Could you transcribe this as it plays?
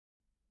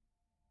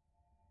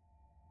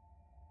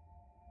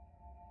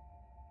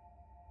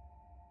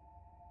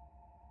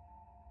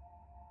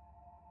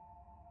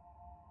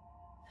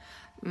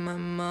My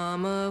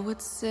mama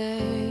would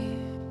say,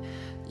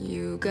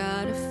 you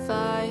gotta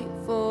fight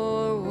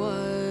for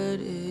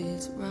what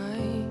is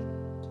right.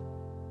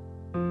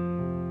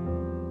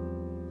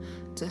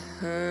 To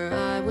her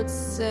I would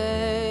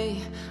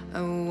say,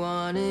 I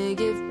wanna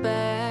give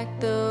back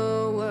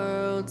the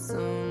world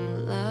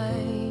some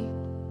light.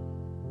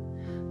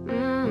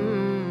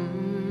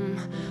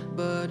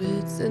 But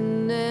it's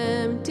an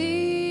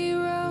empty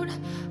road.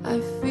 I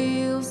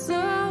feel so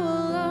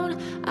alone.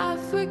 I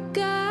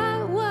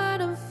forgot what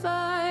I'm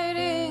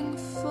fighting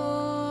for.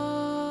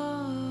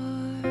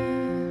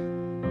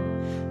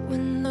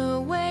 When the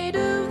weight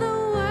of the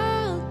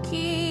world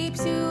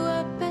keeps you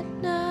up at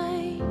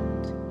night,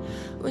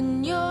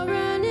 when you're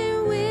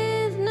running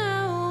with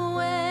no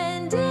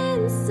end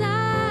in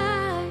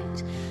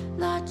sight,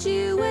 thought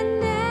you would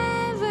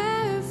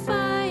never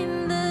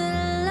find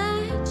the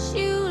light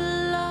you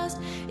lost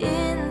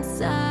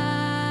inside,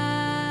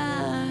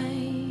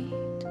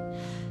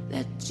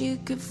 that you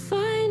could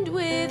find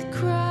with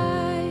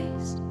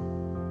Christ.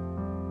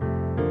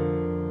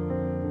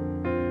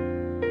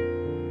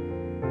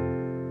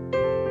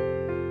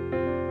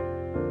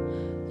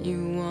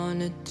 You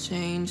wanna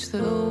change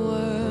the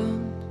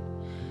world,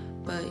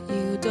 but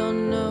you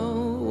don't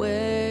know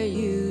where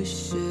you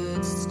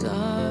should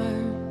start.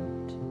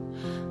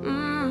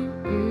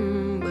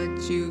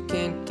 But you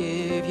can't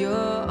give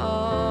your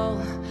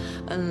all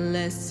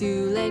unless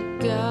you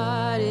let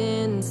God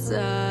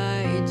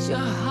inside your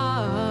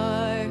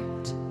heart.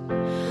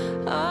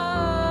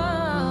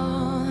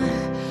 Oh,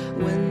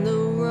 when the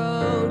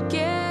road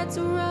gets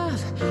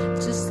rough,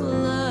 just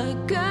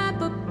look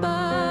up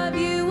above.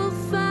 You will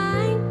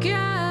find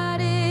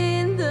God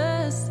in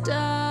the stars.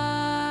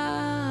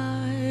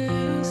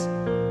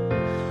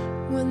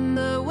 When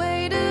the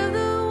weight of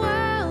the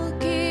world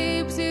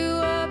keeps you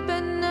up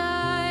at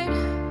night,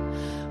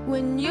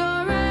 when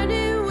you're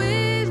running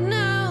with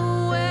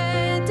no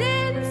end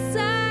in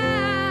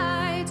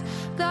sight,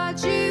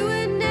 thought you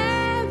would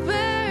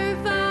never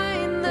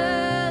find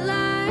the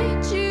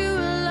light you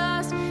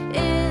lost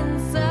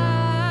inside,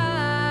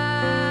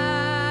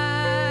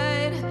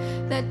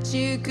 that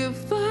you could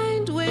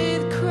find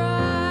with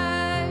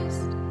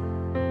Christ.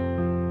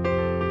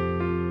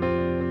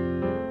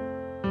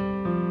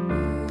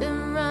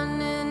 Been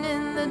running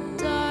in the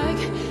dark,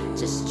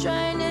 just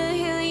trying to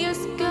heal your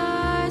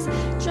scars.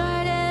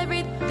 Tried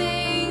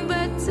everything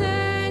but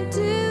turned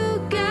to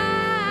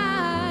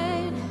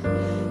God,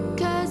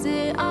 'cause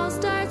it all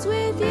starts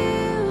with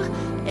you.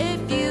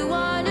 If you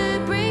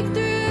wanna break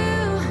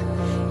through,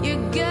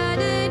 you're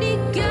gonna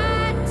need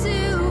God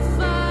to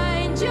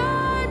find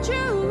your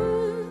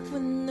truth.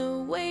 When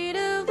the weight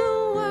of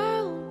the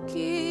world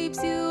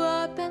keeps you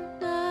up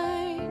at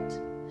night,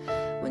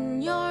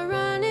 when you're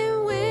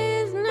running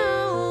with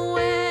no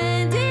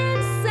end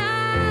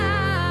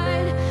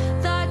inside,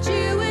 thought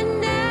you would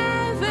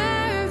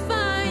never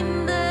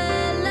find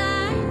the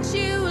light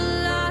you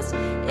lost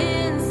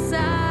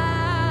inside,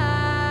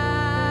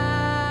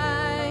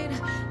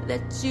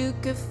 that you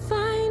could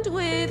find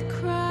with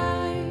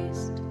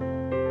Christ.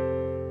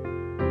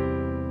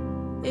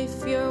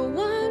 If you're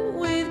one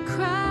with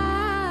Christ.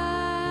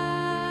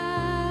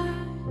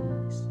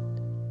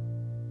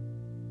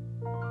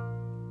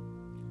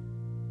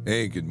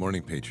 Hey, good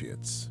morning,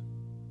 Patriots.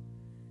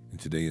 And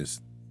today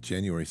is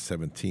January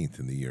 17th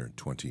in the year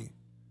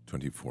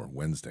 2024,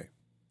 Wednesday.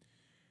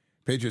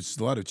 Patriots,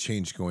 there's a lot of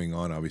change going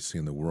on, obviously,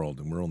 in the world,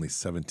 and we're only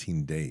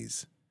 17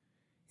 days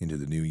into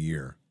the new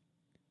year.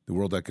 The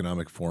World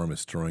Economic Forum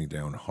is throwing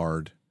down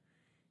hard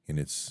in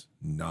its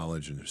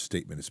knowledge and their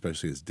statement,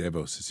 especially as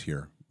Davos is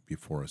here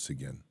before us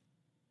again,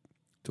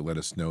 to let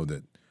us know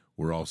that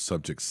we're all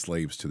subject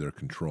slaves to their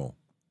control.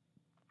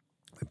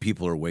 The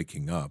people are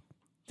waking up,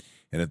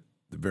 and at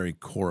the very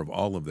core of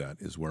all of that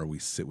is where we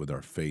sit with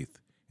our faith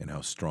and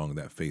how strong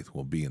that faith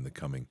will be in the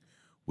coming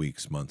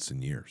weeks, months,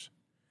 and years.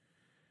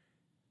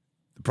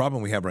 The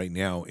problem we have right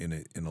now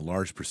in a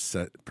large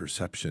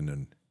perception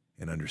and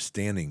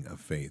understanding of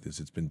faith is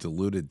it's been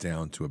diluted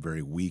down to a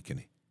very weak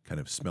and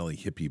kind of smelly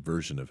hippie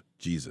version of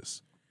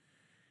Jesus.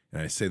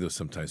 And I say those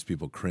sometimes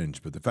people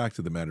cringe, but the fact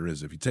of the matter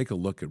is, if you take a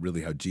look at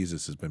really how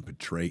Jesus has been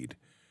portrayed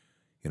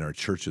in our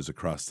churches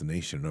across the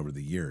nation and over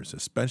the years,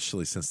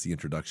 especially since the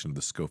introduction of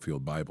the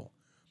Scofield Bible,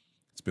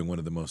 it's been one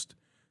of the most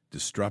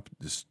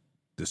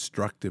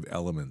destructive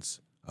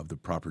elements of the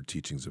proper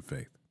teachings of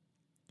faith.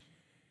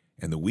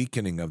 And the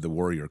weakening of the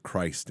warrior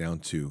Christ down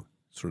to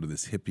sort of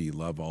this hippie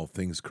love all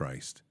things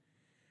Christ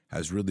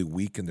has really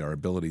weakened our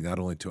ability not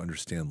only to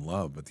understand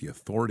love, but the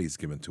authorities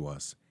given to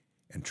us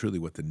and truly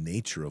what the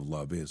nature of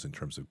love is in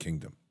terms of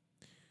kingdom.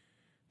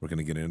 We're going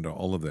to get into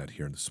all of that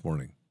here this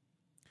morning.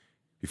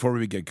 Before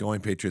we get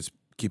going, Patriots,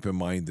 keep in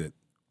mind that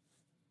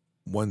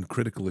one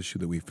critical issue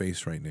that we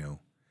face right now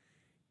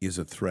is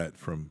a threat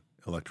from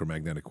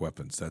electromagnetic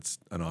weapons. That's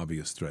an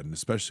obvious threat, and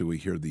especially we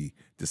hear the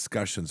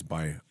discussions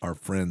by our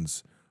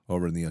friends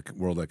over in the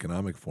World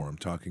Economic Forum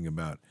talking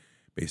about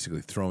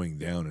basically throwing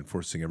down and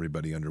forcing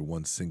everybody under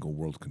one single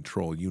world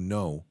control. You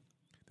know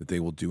that they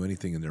will do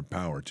anything in their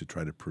power to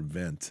try to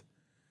prevent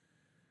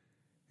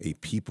a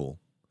people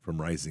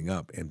from rising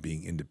up and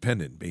being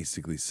independent,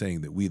 basically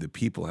saying that we, the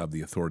people, have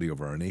the authority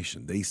over our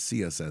nation. They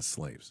see us as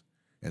slaves.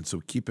 And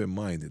so keep in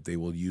mind that they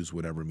will use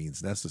whatever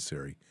means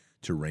necessary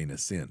to rein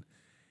us in.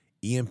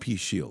 EMP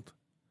Shield,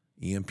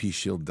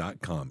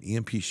 EMPShield.com.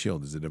 EMP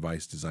Shield is a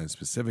device designed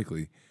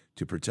specifically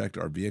to protect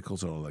our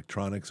vehicles, our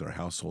electronics, our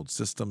household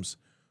systems,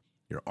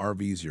 your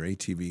RVs, your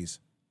ATVs,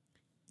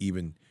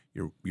 even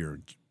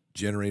your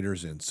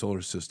generators and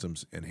solar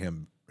systems and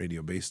ham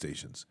radio base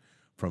stations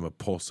from a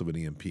pulse of an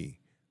EMP.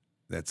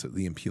 That's at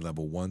EMP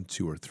level 1,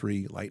 2, or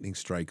 3, lightning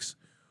strikes,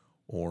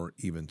 or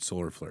even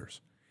solar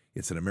flares.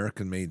 It's an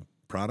American-made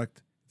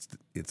product.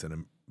 It's a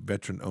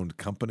veteran-owned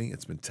company.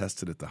 It's been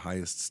tested at the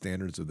highest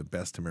standards of the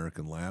best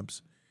American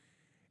labs.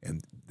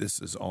 And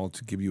this is all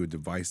to give you a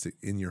device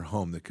in your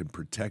home that can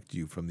protect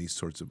you from these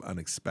sorts of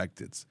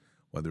unexpecteds,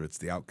 whether it's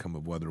the outcome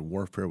of weather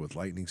warfare with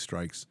lightning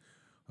strikes,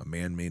 a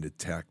man-made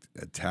attack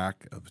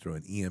through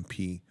an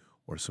EMP,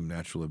 or some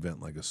natural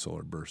event like a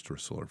solar burst or a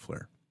solar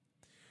flare.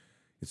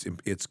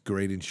 It's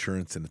great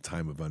insurance in a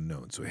time of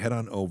unknown. So head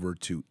on over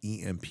to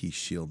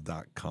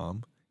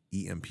EMPShield.com,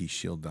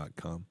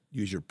 EMPShield.com.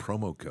 Use your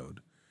promo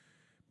code,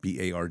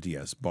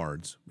 BARDS,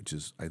 BARDS, which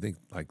is, I think,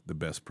 like the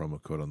best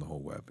promo code on the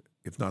whole web.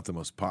 If not the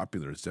most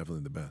popular, it's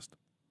definitely the best.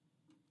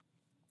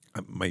 I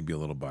might be a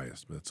little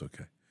biased, but that's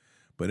okay.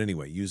 But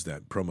anyway, use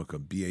that promo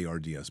code,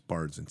 BARDS,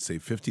 BARDS, and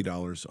save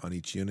 $50 on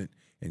each unit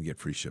and get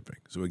free shipping.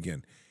 So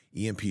again,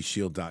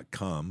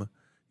 EMPShield.com,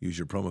 use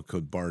your promo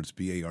code BARDS,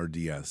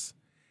 BARDS,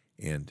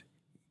 and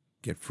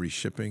get free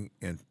shipping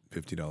and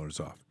 $50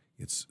 off.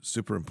 It's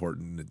super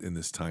important in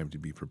this time to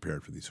be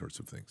prepared for these sorts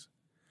of things.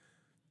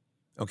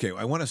 Okay,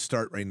 I want to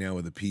start right now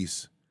with a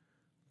piece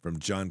from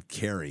John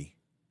Kerry,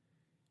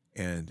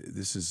 and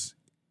this is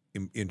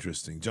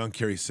interesting. John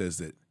Kerry says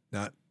that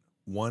not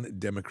one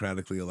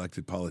democratically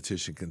elected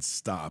politician can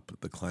stop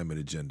the climate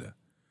agenda.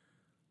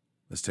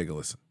 Let's take a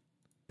listen.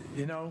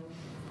 You know,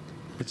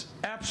 it's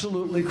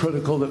absolutely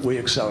critical that we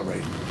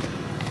accelerate.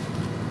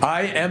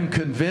 I am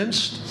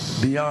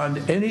convinced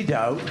beyond any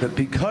doubt that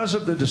because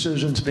of the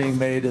decisions being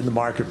made in the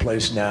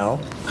marketplace now,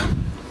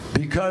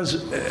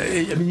 because,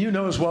 I mean, you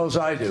know as well as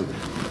I do,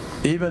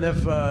 even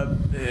if,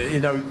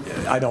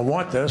 I don't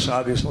want this,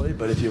 obviously,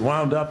 but if you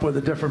wound up with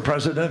a different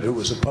president who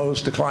was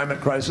opposed to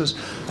climate crisis,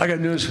 I got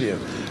news for you.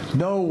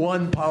 No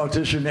one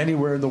politician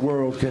anywhere in the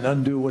world can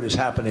undo what is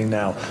happening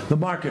now. The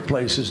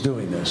marketplace is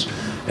doing this.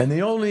 And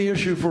the only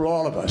issue for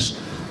all of us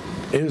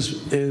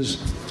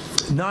is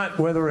not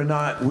whether or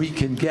not we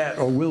can get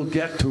or will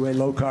get to a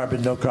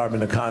low-carbon,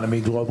 no-carbon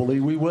economy globally.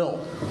 We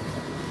will.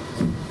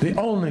 The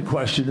only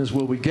question is,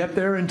 will we get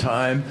there in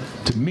time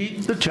to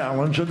meet the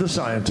challenge of the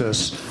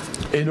scientists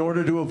in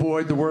order to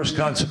avoid the worst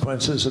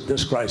consequences of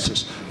this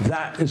crisis?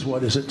 That is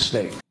what is at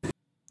stake.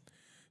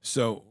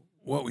 So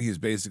what he's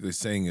basically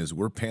saying is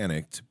we're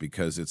panicked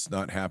because it's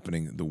not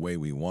happening the way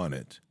we want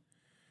it.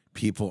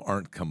 People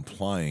aren't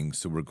complying,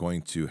 so we're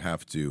going to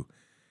have to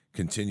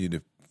continue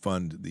to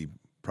fund the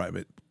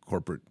private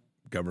corporate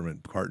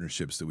government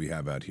partnerships that we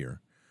have out here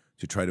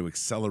to try to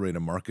accelerate a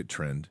market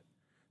trend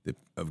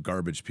of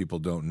garbage people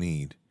don't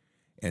need,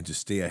 and to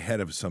stay ahead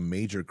of some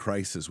major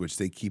crisis, which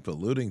they keep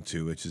alluding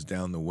to, which is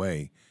down the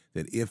way,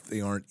 that if they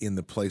aren't in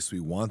the place we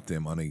want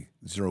them on a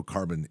zero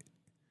carbon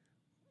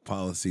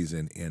policies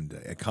and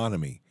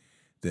economy,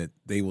 that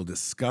they will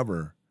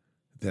discover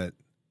that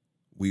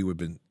we have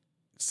been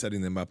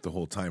setting them up the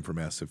whole time for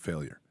massive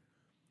failure.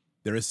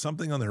 There is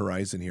something on the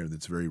horizon here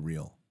that's very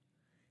real.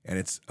 And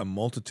it's a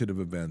multitude of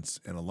events,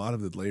 and a lot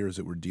of the layers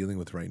that we're dealing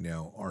with right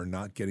now are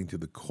not getting to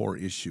the core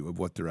issue of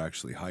what they're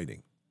actually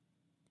hiding.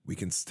 We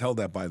can tell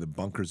that by the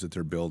bunkers that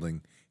they're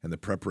building and the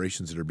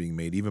preparations that are being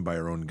made, even by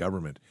our own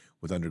government,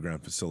 with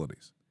underground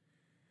facilities.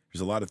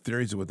 There's a lot of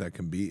theories of what that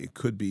can be. It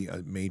could be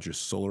a major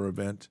solar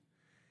event,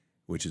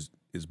 which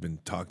has been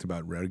talked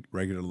about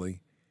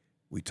regularly.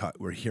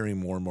 We're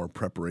hearing more and more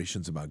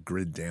preparations about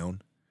grid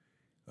down.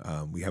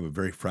 We have a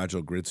very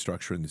fragile grid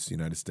structure in the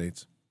United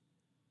States.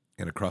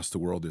 And across the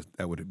world,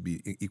 that would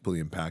be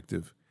equally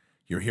impactful.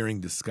 You're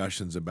hearing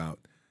discussions about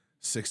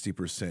 60%,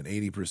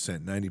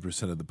 80%,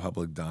 90% of the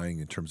public dying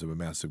in terms of a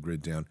massive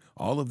grid down.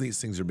 All of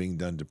these things are being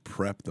done to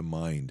prep the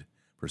mind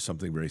for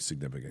something very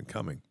significant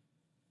coming.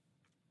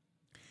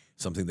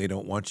 Something they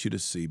don't want you to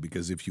see,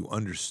 because if you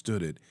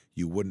understood it,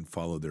 you wouldn't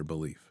follow their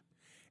belief.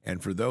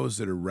 And for those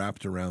that are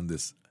wrapped around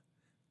this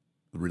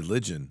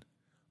religion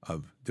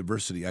of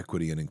diversity,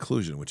 equity, and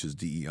inclusion, which is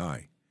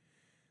DEI,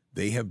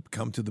 they have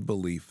come to the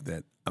belief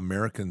that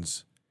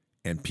Americans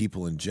and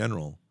people in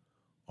general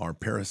are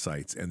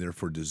parasites and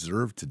therefore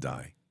deserve to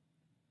die.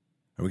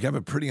 And we have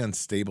a pretty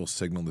unstable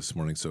signal this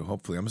morning, so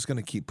hopefully I'm just going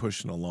to keep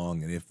pushing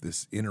along, and if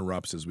this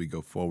interrupts as we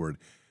go forward,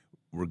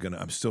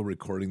 I'm still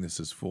recording this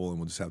as full, and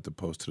we'll just have to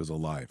post it as a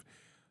live.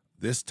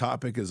 This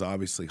topic is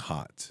obviously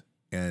hot,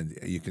 and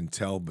you can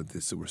tell, but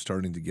we're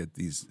starting to get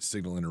these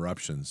signal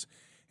interruptions.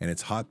 And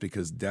it's hot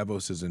because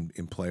Davos is in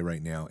play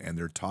right now, and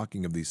they're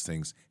talking of these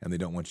things, and they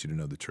don't want you to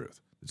know the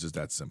truth. It's just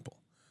that simple.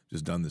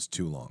 Just done this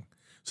too long.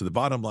 So the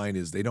bottom line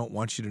is they don't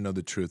want you to know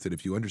the truth, that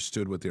if you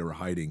understood what they were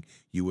hiding,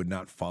 you would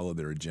not follow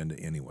their agenda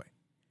anyway.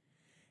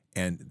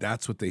 And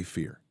that's what they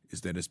fear,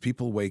 is that as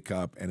people wake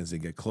up and as they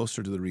get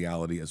closer to the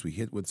reality, as we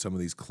hit with some of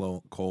these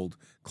cold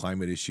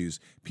climate issues,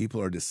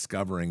 people are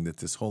discovering that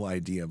this whole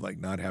idea of like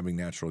not having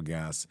natural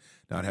gas,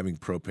 not having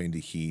propane to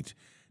heat,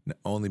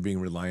 only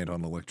being reliant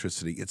on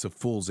electricity, it's a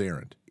fool's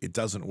errand. It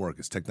doesn't work.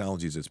 It's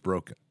technologies, it's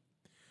broken.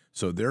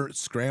 So they're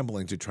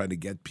scrambling to try to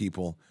get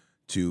people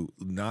to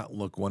not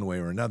look one way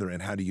or another.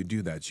 And how do you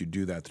do that? You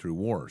do that through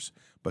wars.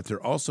 But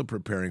they're also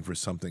preparing for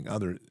something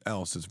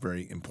else that's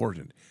very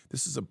important.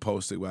 This is a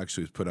post that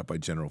actually was put up by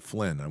General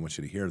Flynn. I want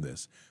you to hear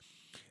this.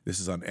 This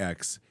is on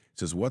X. It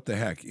says, what the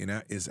heck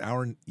is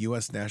our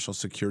U.S. National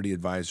Security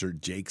Advisor,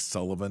 Jake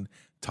Sullivan,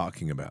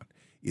 talking about?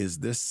 Is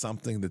this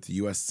something that the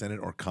U.S. Senate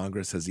or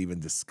Congress has even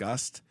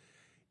discussed?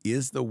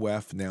 Is the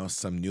WEF now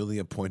some newly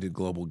appointed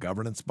global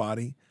governance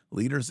body?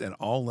 Leaders at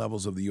all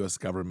levels of the U.S.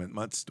 government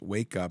must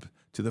wake up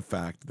to the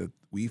fact that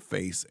we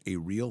face a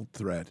real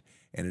threat,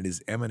 and it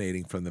is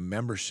emanating from the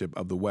membership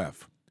of the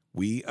WEF.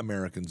 We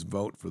Americans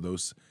vote for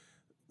those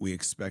we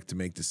expect to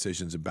make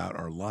decisions about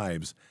our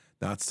lives,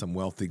 not some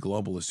wealthy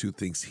globalist who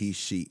thinks he,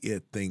 she,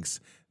 it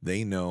thinks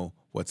they know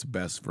what's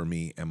best for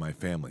me and my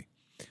family.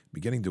 I'm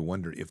beginning to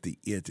wonder if the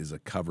it is a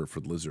cover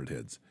for lizard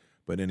heads.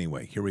 But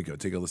anyway, here we go.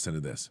 Take a listen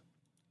to this.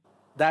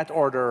 That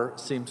order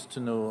seems to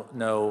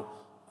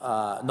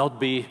not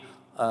be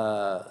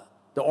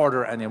the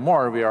order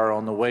anymore. We are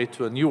on the way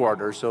to a new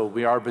order, so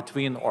we are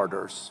between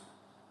orders.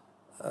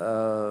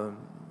 Do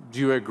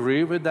you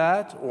agree with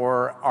that,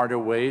 or are there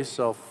ways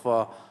of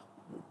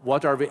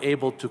what are we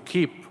able to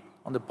keep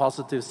on the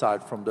positive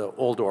side from the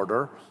old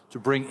order to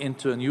bring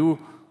into a new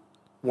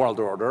world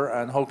order,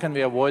 and how can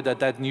we avoid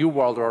that new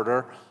world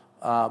order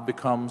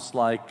becomes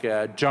like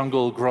a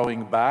jungle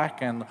growing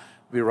back, and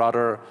we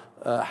rather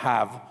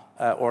have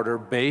an order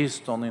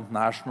based on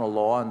international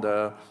law and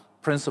the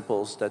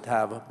principles that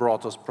have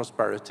brought us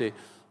prosperity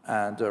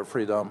and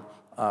freedom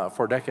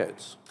for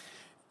decades?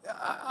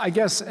 I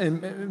guess,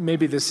 and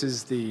maybe this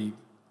is the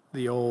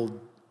old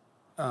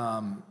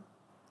kind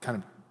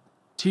of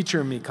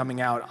teacher in me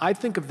coming out. I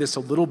think of this a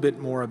little bit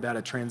more about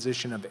a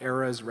transition of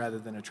eras rather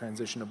than a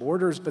transition of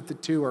orders, but the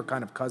two are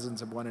kind of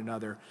cousins of one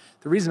another.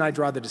 The reason I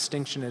draw the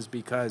distinction is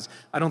because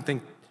I don't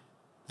think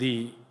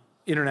the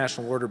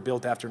international order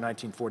built after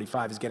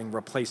 1945 is getting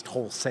replaced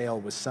wholesale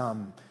with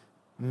some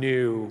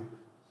new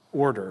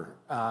order.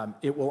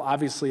 It will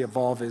obviously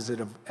evolve as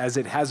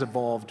it has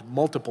evolved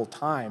multiple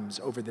times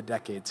over the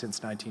decades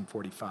since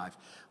 1945.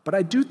 But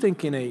I do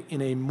think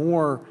in a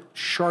more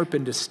sharp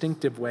and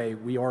distinctive way,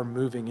 we are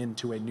moving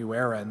into a new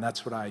era, and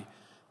that's what I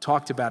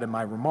talked about in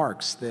my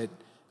remarks, that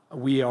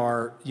we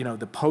are,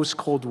 the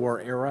post-Cold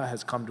War era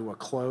has come to a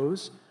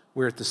close.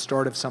 We're at the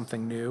start of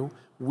something new.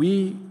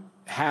 We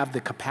have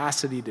the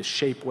capacity to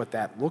shape what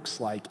that looks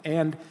like,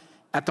 and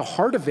at the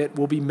heart of it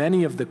will be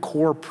many of the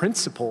core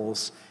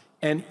principles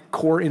and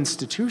core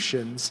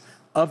institutions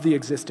of the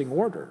existing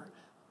order,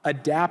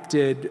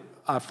 adapted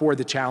for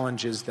the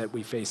challenges that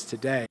we face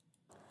today.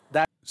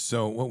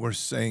 So what we're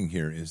saying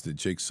here is that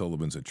Jake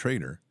Sullivan's a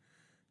traitor.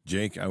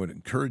 Jake, I would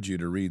encourage you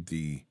to read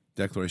the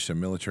Declaration of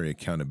Military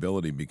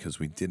Accountability, because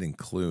we did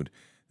include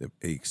an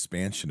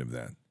expansion of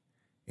that.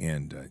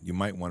 And you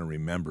might want to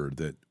remember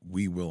that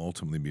we will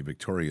ultimately be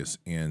victorious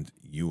and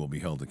you will be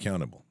held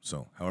accountable.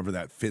 So however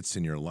that fits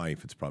in your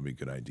life, it's probably a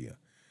good idea.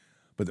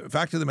 But the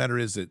fact of the matter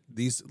is that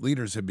these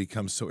leaders have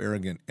become so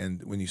arrogant,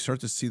 and when you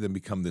start to see them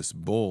become this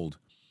bold,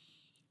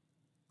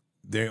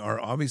 they are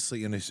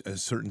obviously in a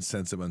certain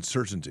sense of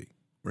uncertainty.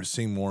 We're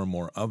seeing more and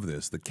more of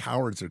this. The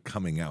cowards are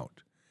coming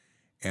out,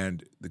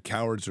 and the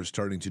cowards are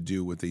starting to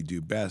do what they do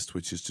best,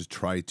 which is to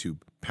try to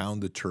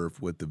pound the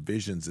turf with the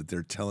visions that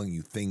they're telling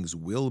you things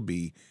will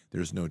be.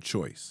 There's no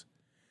choice.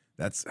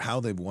 That's how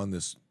they've won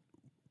this.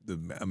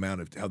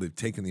 How they've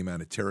taken the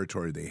amount of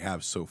territory they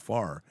have so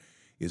far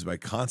is by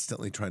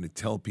constantly trying to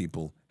tell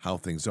people how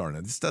things are.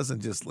 Now, this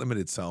doesn't just limit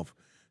itself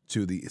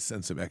to the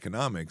sense of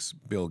economics.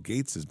 Bill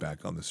Gates is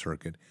back on the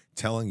circuit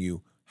telling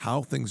you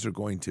how things are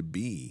going to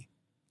be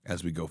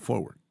as we go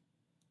forward.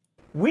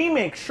 We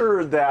make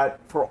sure that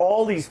for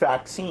all these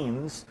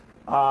vaccines,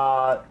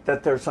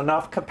 that there's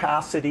enough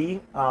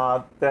capacity,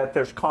 that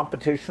there's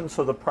competition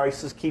so the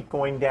prices keep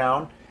going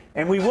down.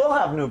 And we will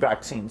have new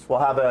vaccines. We'll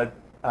have a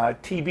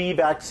TB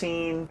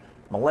vaccine,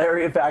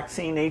 malaria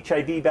vaccine,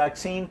 HIV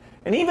vaccine,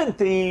 and even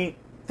the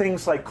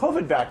things like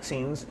COVID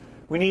vaccines.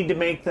 We need to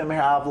make them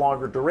have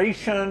longer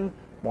duration,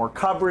 more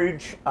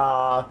coverage,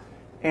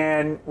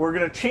 and we're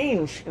going to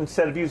change,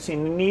 instead of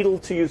using a needle,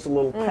 to use a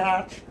little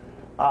patch.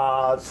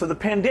 So the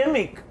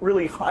pandemic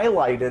really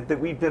highlighted that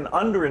we've been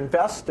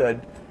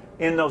underinvested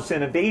in those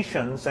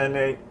innovations,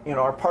 and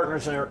our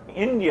partners in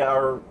India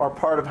are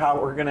part of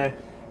how we're going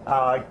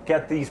to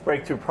get these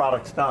breakthrough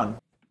products done.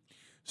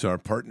 So our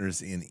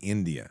partners in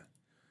India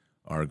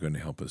are going to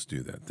help us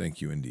do that.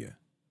 Thank you, India.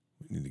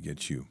 We need to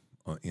get you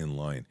in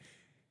line.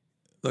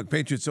 Look,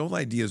 Patriots, old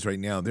ideas right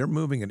now, they're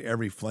moving at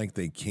every flank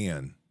they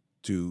can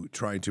to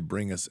try to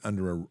bring us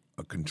under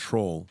a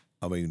control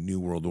of a new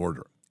world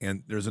order.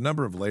 And there's a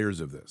number of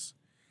layers of this.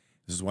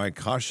 This is why I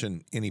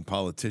caution any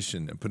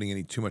politician and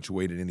putting too much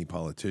weight in any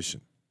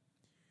politician.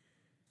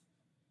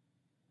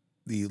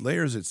 The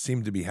layers that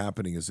seem to be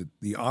happening is that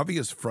the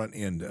obvious front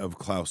end of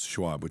Klaus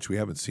Schwab, which we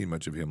haven't seen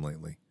much of him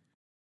lately,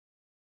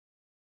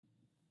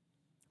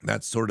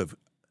 that sort of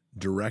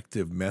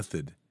directive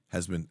method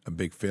has been a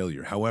big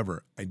failure.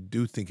 However, I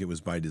do think it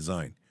was by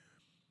design.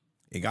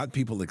 It got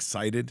people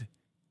excited,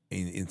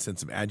 in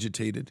sense of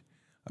agitated,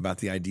 about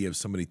the idea of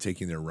somebody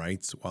taking their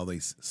rights while they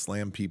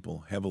slam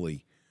people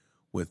heavily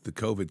with the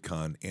COVID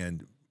con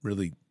and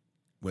really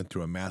went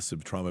through a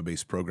massive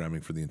trauma-based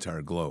programming for the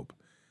entire globe.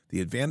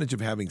 The advantage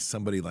of having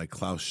somebody like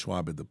Klaus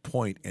Schwab at the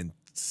point and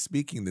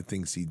speaking the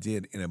things he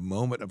did in a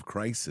moment of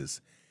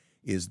crisis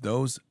is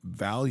those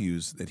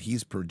values that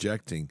he's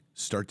projecting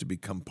start to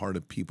become part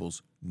of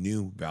people's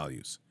new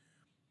values.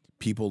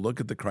 People look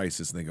at the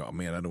crisis and they go, oh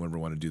man, I don't ever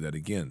want to do that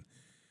again.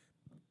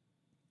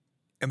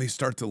 And they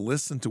start to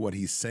listen to what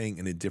he's saying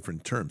in a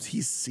different terms.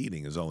 He's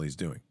seeding is all he's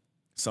doing.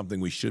 Something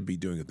we should be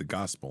doing at the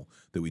gospel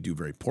that we do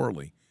very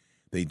poorly.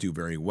 They do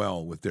very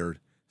well with their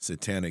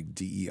satanic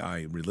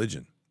DEI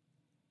religion.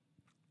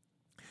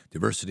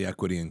 Diversity,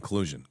 equity,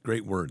 inclusion.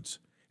 Great words.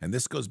 And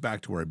this goes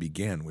back to where I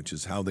began, which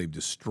is how they've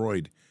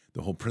destroyed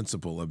the whole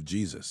principle of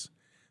Jesus.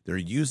 They're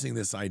using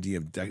this idea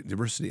of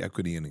diversity,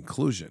 equity, and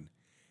inclusion,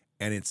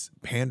 and it's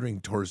pandering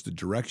towards the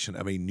direction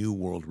of a new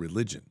world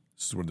religion.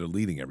 This is where they're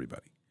leading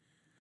everybody.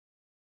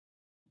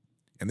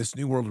 And this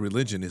new world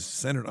religion is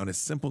centered on a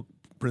simple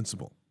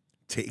principle.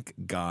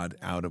 Take God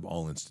out of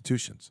all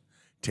institutions.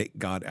 Take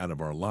God out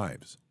of our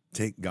lives.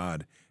 Take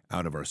God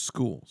out of our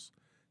schools.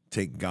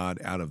 Take God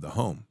out of the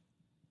home.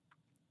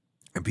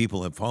 And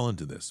people have fallen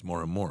to this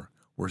more and more.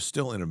 We're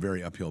still in a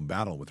very uphill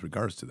battle with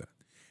regards to that.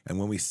 And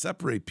when we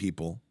separate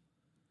people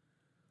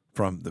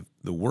from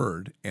the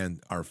word and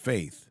our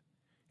faith,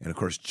 and of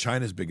course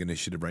China's big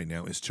initiative right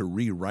now is to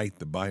rewrite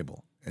the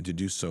Bible and to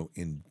do so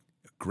in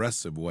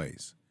aggressive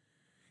ways.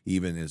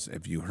 Even as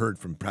if you heard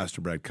from Pastor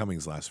Brad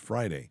Cummings last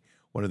Friday,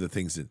 one of the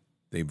things that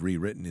they've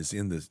rewritten is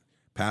in the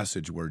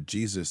passage where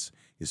Jesus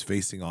is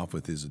facing off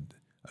with his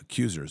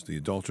accusers, the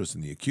adulteress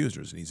and the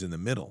accusers, and he's in the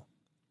middle.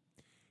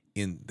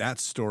 In that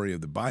story of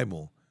the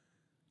Bible,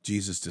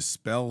 Jesus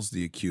dispels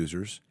the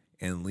accusers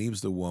and leaves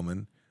the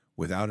woman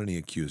without any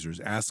accusers,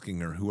 asking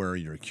her, who are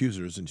your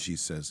accusers? And she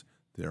says,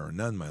 there are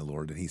none, my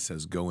Lord. And he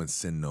says, go and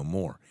sin no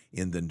more.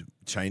 In the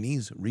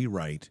Chinese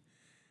rewrite,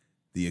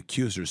 the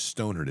accusers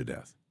stone her to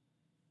death.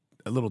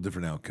 A little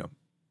different outcome.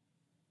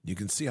 You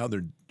can see how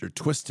they're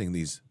twisting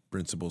these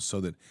principles so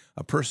that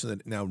a person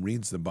that now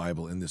reads the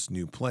Bible in this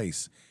new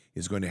place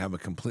is going to have a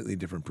completely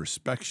different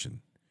perspective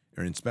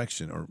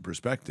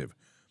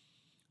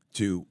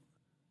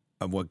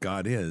of what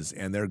God is,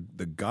 and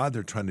the God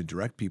they're trying to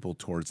direct people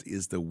towards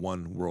is the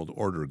one world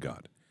order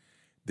God.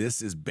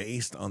 This is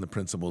based on the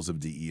principles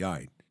of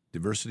DEI,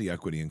 diversity,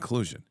 equity,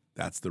 inclusion.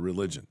 That's the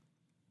religion.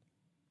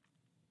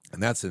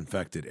 And that's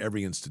infected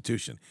every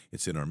institution.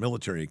 It's in our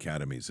military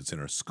academies, it's in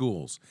our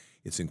schools,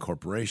 it's in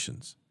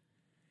corporations.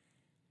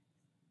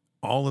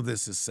 All of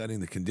this is setting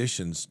the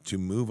conditions to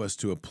move us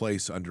to a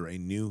place under a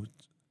new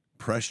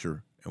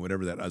pressure, and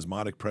whatever that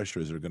osmotic pressure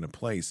is they're going to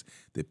place,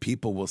 that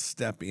people will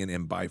step in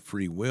and by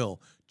free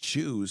will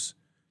choose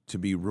to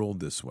be ruled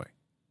this way.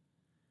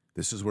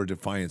 This is where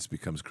defiance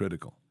becomes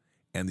critical,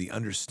 and the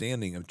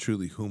understanding of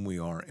truly whom we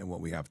are and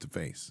what we have to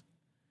face.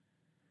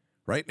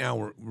 Right now,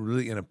 we're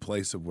really in a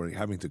place of we're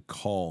having to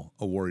call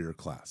a warrior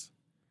class.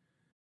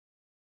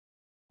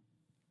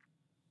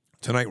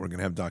 Tonight, we're going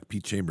to have Doc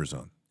Pete Chambers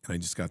on, and I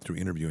just got through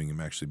interviewing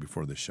him actually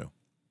before this show.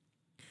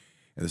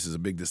 And this is a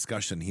big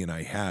discussion he and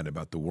I had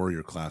about the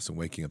warrior class and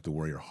waking up the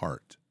warrior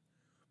heart.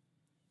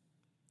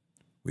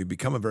 We've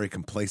become a very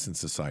complacent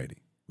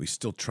society. We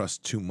still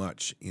trust too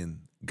much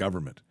in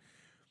government.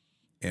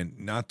 And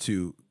not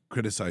to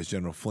criticize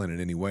General Flynn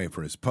in any way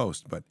for his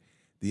post, but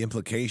the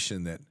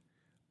implication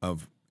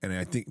and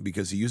I think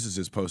because he uses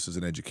his post as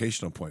an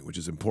educational point, which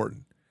is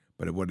important,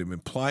 but what it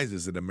implies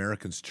is that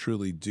Americans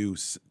truly do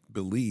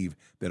believe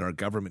that our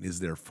government is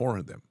there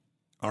for them.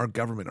 Our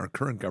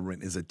current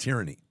government is a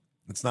tyranny.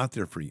 It's not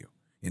there for you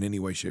in any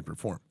way, shape, or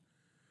form.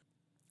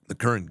 The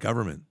current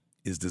government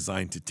is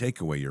designed to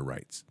take away your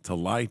rights, to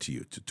lie to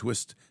you, to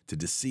twist, to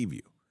deceive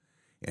you,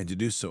 and to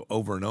do so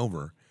over and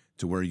over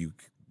to where you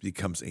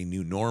becomes a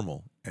new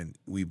normal. And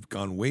we've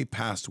gone way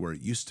past where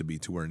it used to be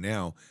to where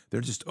now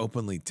they're just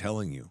openly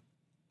telling you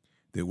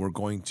that we're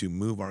going to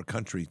move our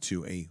country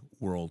to a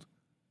world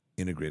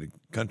integrated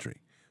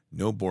country.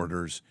 No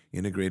borders,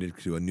 integrated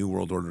to a new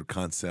world order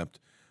concept.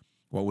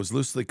 What was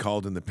loosely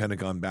called in the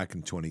Pentagon back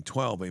in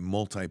 2012 a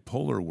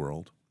multipolar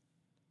world,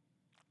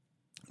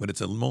 but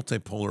it's a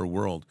multipolar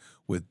world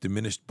with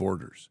diminished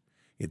borders.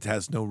 It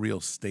has no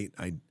real state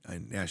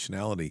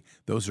nationality.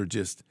 Those are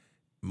just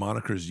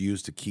monikers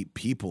used to keep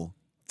people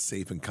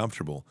safe and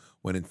comfortable,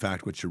 when in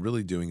fact what you're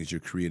really doing is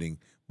you're creating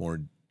more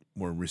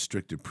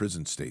restricted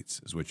prison states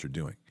is what you're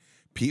doing.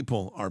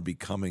 People are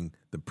becoming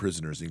the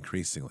prisoners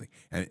increasingly.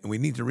 And we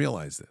need to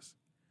realize this,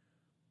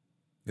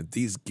 that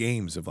these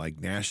games of like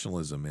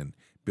nationalism and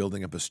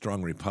building up a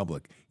strong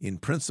republic. In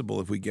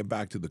principle, if we get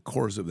back to the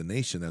cores of the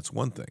nation, that's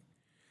one thing.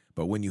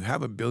 But when you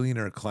have a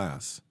billionaire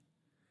class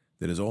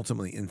that has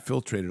ultimately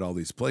infiltrated all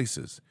these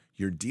places,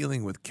 you're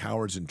dealing with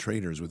cowards and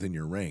traitors within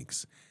your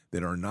ranks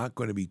that are not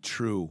going to be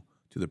true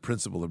to the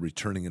principle of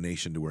returning a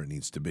nation to where it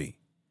needs to be.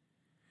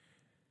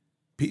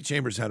 Pete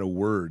Chambers had a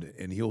word,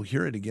 and you'll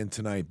hear it again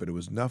tonight, but it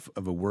was enough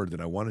of a word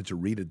that I wanted to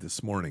read it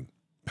this morning.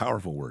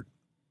 Powerful word.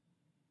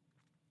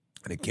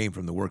 And it came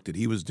from the work that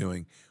he was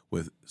doing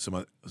with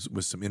some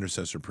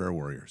intercessor prayer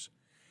warriors.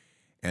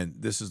 And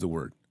this is the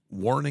word: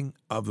 warning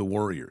of the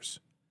warriors.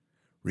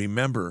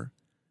 Remember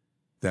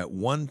that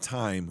one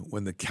time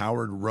when the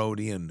coward rode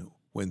in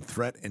when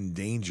threat and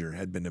danger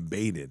had been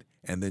abated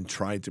and then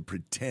tried to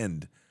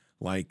pretend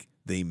like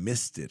they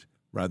missed it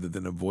rather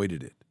than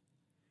avoided it.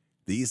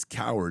 These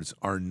cowards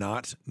are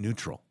not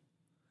neutral.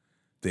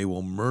 They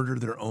will murder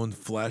their own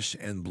flesh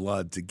and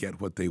blood to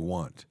get what they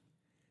want,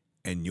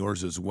 and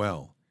yours as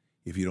well,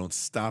 if you don't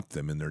stop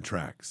them in their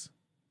tracks.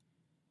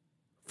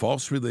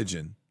 False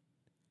religion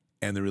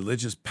and the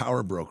religious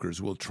power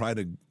brokers will try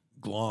to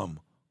glom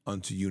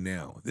unto you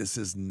now. This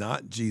is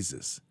not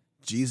Jesus.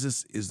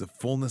 Jesus is the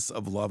fullness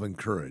of love and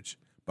courage,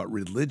 but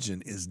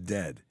religion is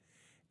dead,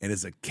 and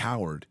as a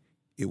coward,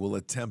 it will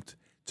attempt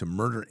to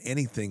murder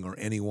anything or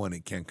anyone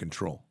it can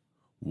control.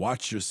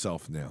 Watch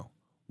yourself now.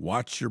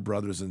 Watch your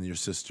brothers and your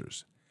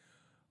sisters.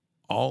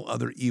 All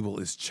other evil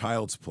is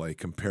child's play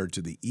compared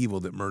to the evil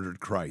that murdered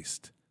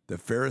Christ. The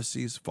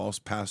Pharisees, false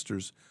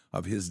pastors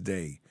of his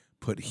day,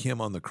 put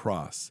him on the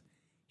cross.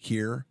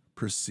 Hear,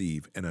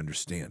 perceive, and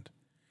understand.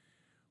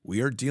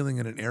 We are dealing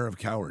in an era of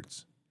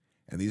cowards,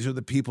 and these are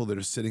the people that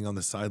are sitting on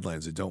the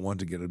sidelines that don't want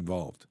to get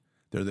involved.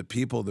 They're the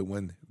people that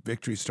when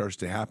victory starts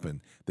to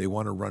happen, they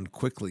want to run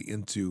quickly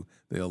into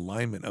the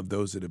alignment of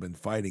those that have been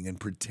fighting and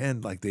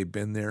pretend like they've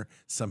been there,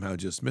 somehow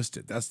just missed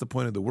it. That's the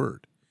point of the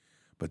word.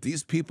 But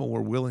these people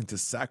were willing to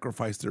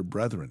sacrifice their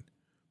brethren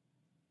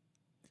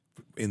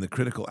in the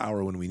critical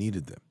hour when we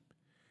needed them.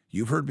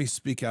 You've heard me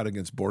speak out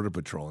against Border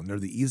Patrol, and they're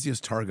the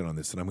easiest target on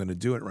this, and I'm going to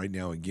do it right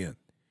now again.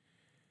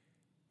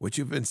 What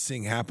you've been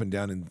seeing happen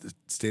down in the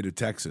state of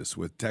Texas,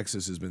 with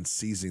Texas has been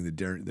seizing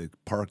the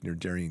park near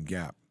Darien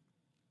Gap.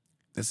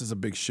 This is a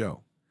big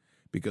show,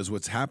 because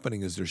what's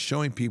happening is they're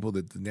showing people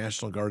that the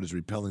National Guard is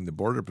repelling the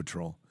Border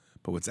Patrol,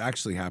 but what's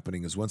actually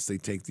happening is once they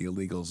take the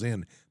illegals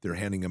in, they're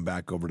handing them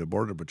back over to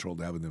Border Patrol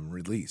to have them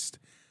released.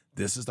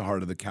 This is the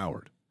heart of the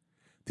coward.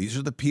 These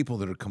are the people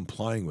that are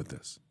complying with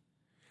this.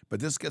 But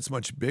this gets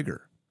much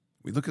bigger.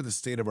 We look at the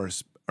state of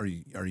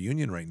our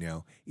union right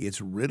now. It's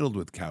riddled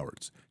with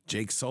cowards.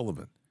 Jake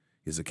Sullivan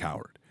is a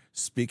coward,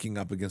 speaking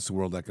up against the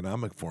World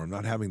Economic Forum,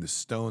 not having the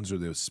stones or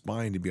the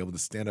spine to be able to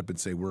stand up and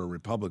say, we're a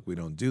republic, we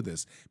don't do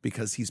this,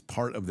 because he's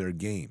part of their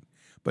game.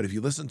 But if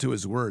you listen to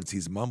his words,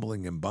 he's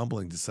mumbling and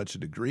bumbling to such a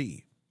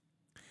degree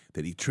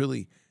that he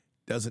truly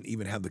doesn't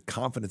even have the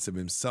confidence of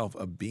himself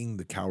of being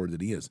the coward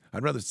that he is.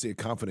 I'd rather see a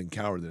confident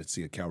coward than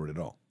see a coward at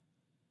all.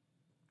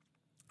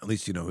 At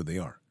least you know who they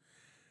are.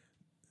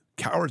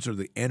 Cowards are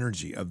the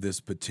energy of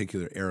this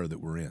particular era that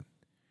we're in.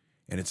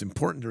 And it's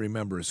important to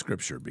remember a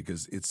scripture,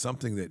 because it's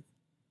something that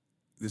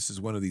this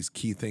is one of these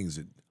key things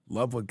that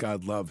love what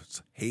God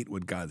loves, hate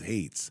what God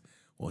hates.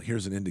 Well,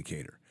 here's an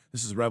indicator.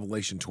 This is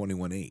Revelation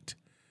 21:8.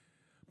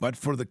 But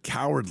for the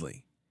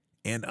cowardly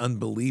and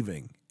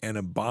unbelieving and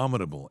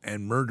abominable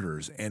and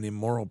murderers and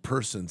immoral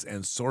persons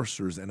and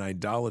sorcerers and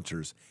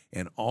idolaters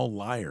and all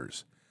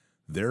liars,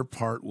 their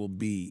part will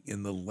be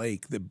in the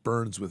lake that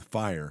burns with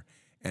fire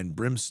and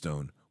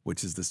brimstone,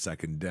 which is the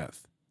second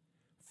death.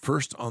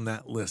 First on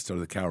that list are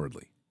the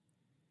cowardly.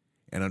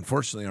 And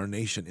unfortunately, our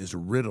nation is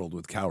riddled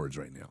with cowards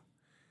right now.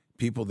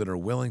 People that are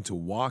willing to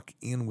walk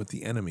in with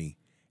the enemy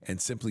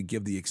and simply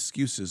give the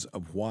excuses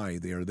of why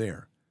they are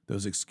there.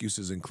 Those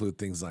excuses include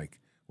things like,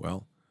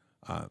 well,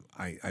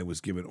 I was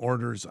given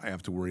orders, I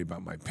have to worry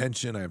about my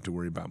pension, I have to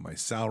worry about my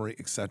salary,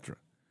 etc.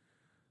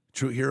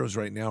 True heroes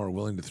right now are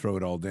willing to throw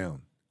it all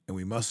down, and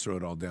we must throw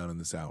it all down in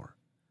this hour.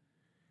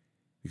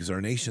 Because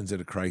our nation's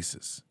at a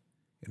crisis,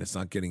 and it's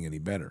not getting any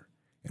better.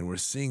 And we're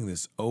seeing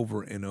this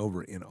over and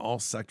over in all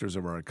sectors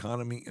of our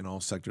economy, in all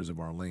sectors of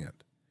our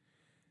land.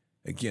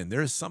 Again,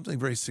 there is something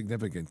very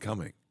significant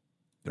coming.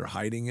 They're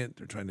hiding it.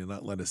 They're trying to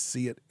not let us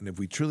see it. And if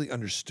we truly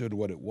understood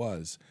what it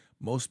was,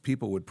 most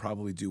people would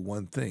probably do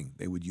one thing.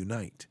 They would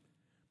unite.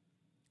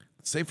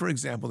 Say, for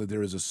example, that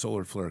there is a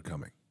solar flare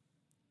coming.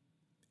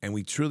 And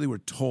we truly were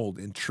told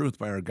in truth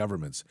by our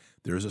governments,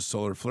 there is a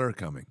solar flare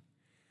coming.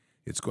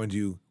 It's going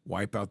to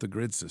wipe out the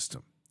grid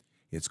system.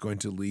 It's going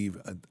to leave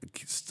a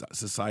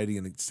society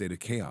in a state of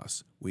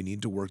chaos. We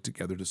need to work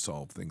together to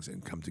solve things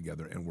and come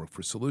together and work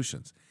for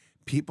solutions.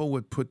 People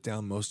would put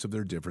down most of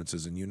their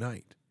differences and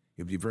unite.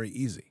 It would be very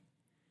easy.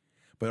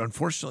 But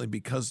unfortunately,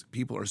 because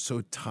people are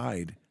so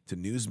tied to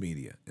news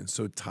media and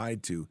so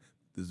tied to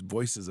the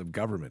voices of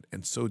government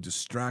and so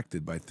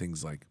distracted by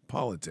things like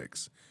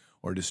politics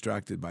or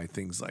distracted by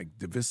things like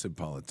divisive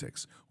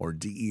politics or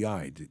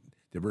DEI,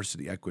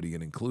 diversity, equity,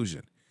 and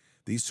inclusion,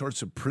 these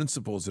sorts of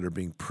principles that are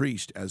being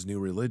preached as new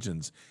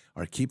religions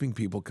are keeping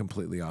people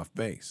completely off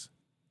base.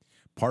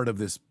 part of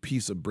this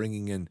piece of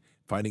bringing in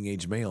fighting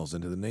age males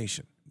into the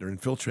nation. They're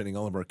infiltrating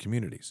all of our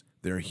communities.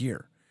 They're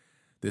here.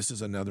 This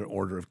is another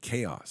order of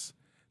chaos.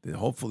 That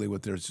hopefully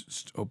what they're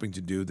hoping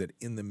to do, that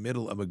in the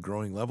middle of a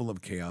growing level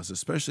of chaos,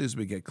 especially as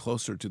we get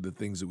closer to the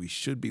things that we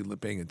should be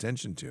paying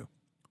attention to,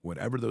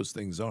 whatever those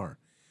things are,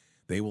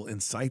 they will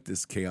incite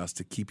this chaos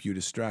to keep you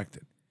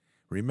distracted.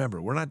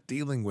 Remember, we're not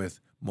dealing with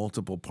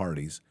multiple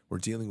parties. We're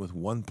dealing with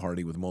one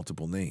party with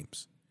multiple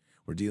names.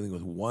 We're dealing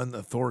with one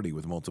authority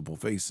with multiple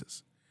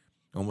faces.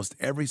 Almost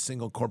every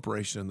single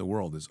corporation in the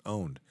world is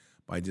owned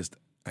by just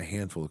a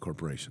handful of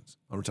corporations.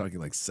 We're talking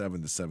like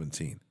 7 to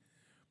 17.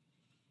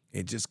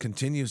 It just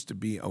continues to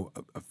be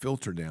a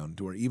filter down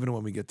to where even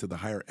when we get to the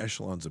higher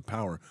echelons of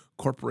power,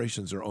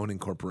 corporations are owning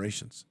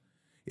corporations.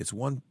 It's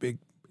one big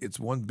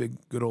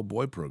good old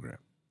boy program.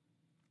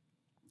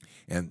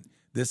 And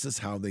this is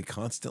how they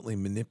constantly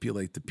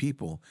manipulate the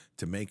people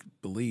to make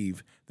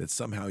believe that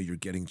somehow you're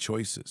getting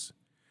choices.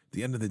 At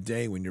the end of the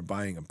day, when you're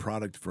buying a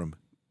product from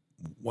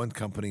one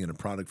company and a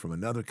product from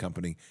another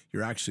company,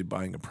 you're actually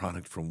buying a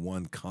product from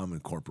one common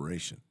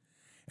corporation.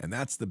 And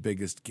that's the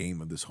biggest game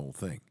of this whole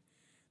thing.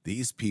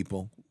 These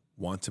people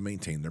want to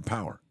maintain their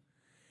power.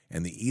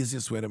 And the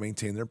easiest way to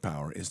maintain their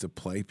power is to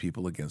play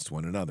people against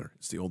one another.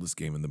 It's the oldest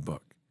game in the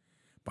book.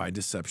 By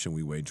deception,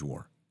 we wage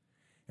war.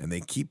 And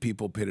they keep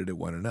people pitted at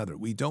one another.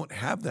 We don't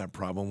have that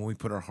problem when we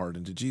put our heart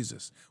into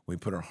Jesus, when we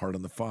put our heart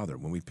on the Father,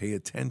 when we pay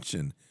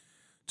attention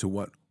to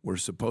what we're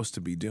supposed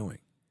to be doing.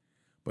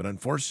 But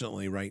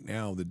unfortunately, right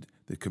now,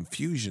 the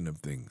confusion of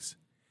things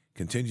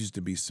continues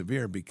to be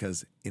severe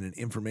because in an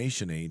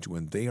information age,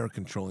 when they are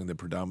controlling the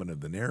predominant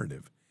of the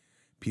narrative,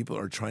 people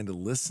are trying to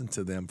listen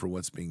to them for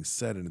what's being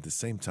said, and at the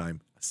same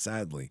time,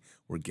 sadly,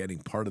 we're getting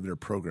part of their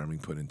programming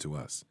put into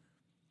us.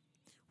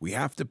 We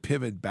have to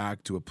pivot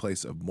back to a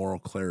place of moral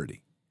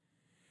clarity.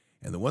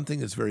 And the one thing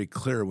that's very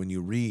clear when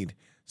you read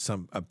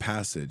a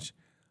passage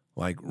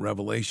like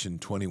Revelation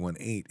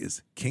 21:8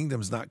 is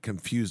kingdom's not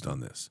confused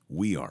on this.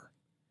 We are.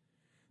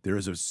 There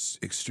is an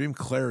extreme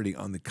clarity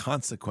on the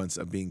consequence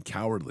of being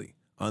cowardly,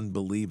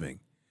 unbelieving,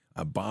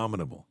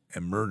 abominable,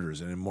 and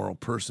murderers, and immoral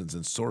persons,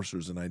 and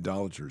sorcerers, and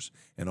idolaters,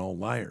 and all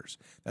liars.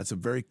 That's a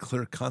very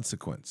clear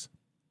consequence.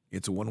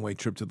 It's a one-way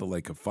trip to the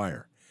lake of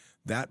fire.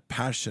 That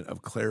passion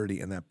of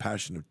clarity and that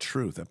passion of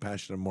truth, that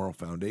passion of moral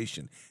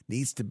foundation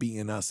needs to be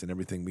in us in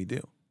everything we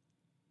do.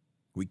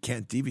 We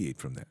can't deviate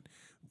from that.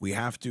 We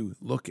have to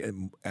look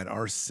at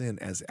our sin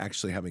as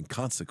actually having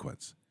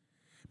consequence,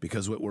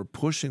 because what we're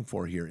pushing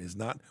for here is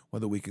not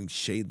whether we can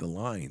shade the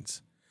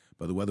lines,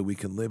 but whether we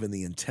can live in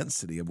the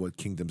intensity of what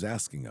kingdom's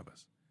asking of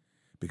us.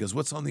 Because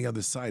what's on the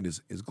other side is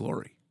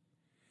glory.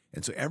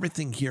 And so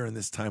everything here in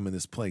this time and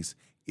this place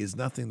is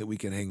nothing that we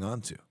can hang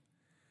on to.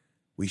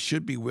 We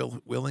should be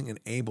willing and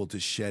able to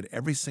shed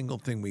every single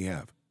thing we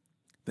have.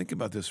 Think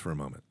about this for a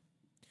moment.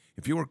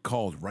 If you were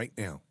called right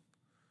now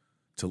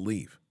to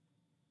leave,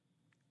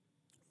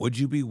 would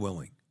you be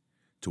willing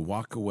to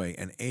walk away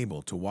and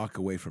able to walk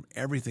away from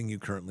everything you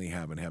currently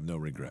have and have no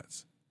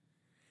regrets?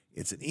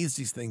 It's an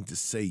easy thing to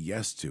say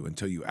yes to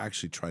until you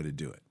actually try to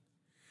do it,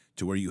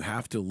 to where you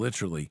have to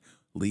literally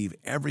leave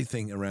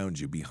everything around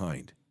you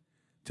behind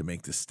to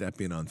make the step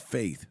in on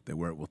faith that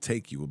where it will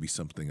take you will be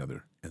something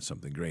other and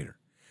something greater.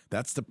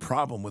 That's the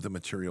problem with the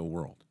material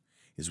world,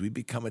 is we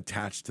become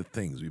attached to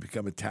things. We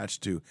become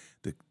attached to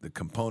the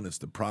components,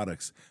 the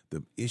products,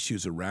 the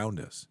issues around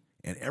us,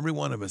 and every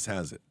one of us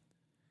has it.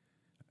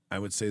 I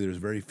would say there's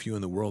very few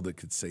in the world that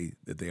could say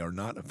that they are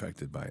not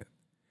affected by it.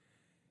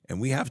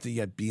 And we have to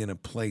yet be in a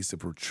place,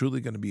 if we're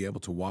truly going to be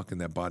able to walk in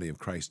that body of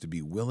Christ, to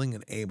be willing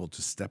and able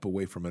to step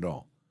away from it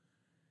all.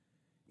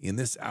 In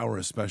this hour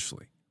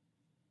especially,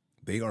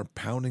 they are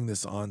pounding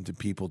this on to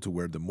people to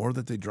where the more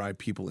that they drive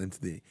people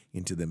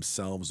into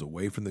themselves,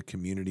 away from the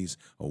communities,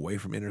 away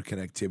from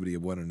interconnectivity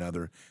of one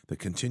another, the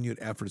continued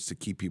efforts to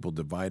keep people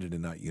divided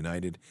and not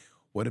united,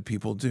 what do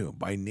people do?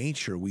 By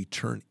nature, we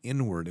turn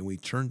inward and we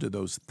turn to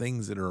those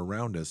things that are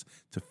around us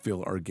to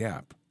fill our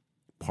gap.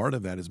 Part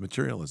of that is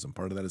materialism.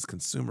 Part of that is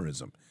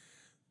consumerism.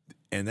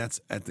 And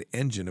that's at the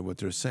engine of what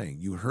they're saying.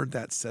 You heard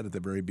that said at the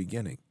very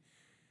beginning,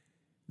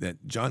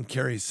 that John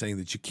Kerry is saying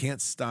that you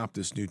can't stop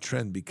this new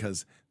trend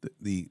because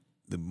the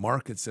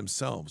markets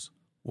themselves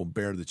will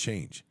bear the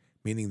change,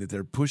 meaning that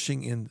they're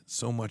pushing in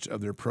so much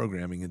of their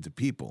programming into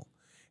people,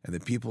 and the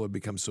people have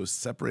become so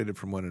separated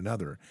from one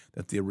another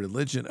that the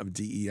religion of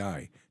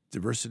DEI,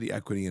 diversity,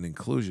 equity, and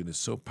inclusion, is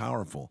so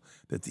powerful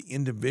that the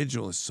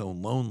individual is so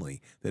lonely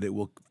that it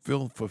will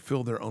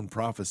fulfill their own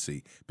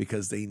prophecy,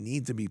 because they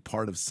need to be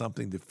part of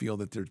something to feel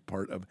that they're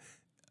part of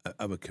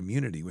a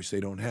community, which they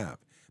don't have.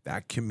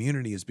 That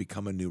community has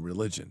become a new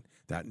religion.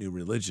 That new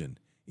religion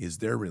is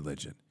their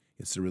religion.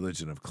 It's the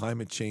religion of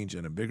climate change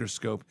and a bigger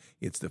scope.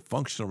 It's the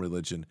functional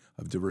religion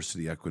of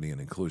diversity, equity, and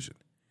inclusion.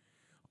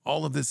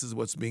 All of this is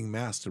what's being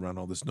masked around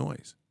all this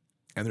noise.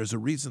 And there's a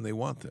reason they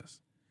want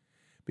this.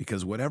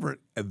 Because whatever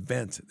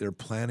event they're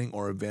planning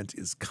or event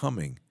is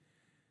coming,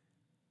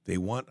 they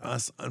want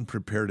us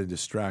unprepared and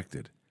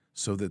distracted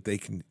so that they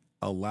can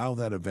allow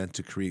that event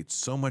to create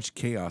so much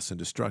chaos and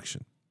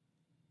destruction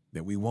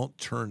that we won't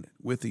turn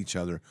with each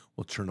other,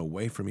 we'll turn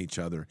away from each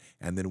other,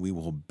 and then we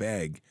will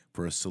beg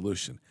for a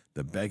solution.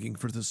 The begging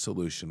for the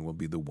solution will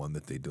be the one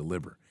that they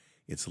deliver.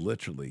 It's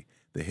literally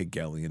the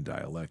Hegelian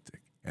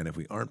dialectic. And if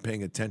we aren't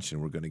paying attention,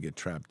 we're going to get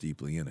trapped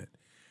deeply in it.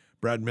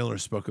 Brad Miller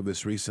spoke of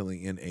this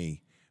recently in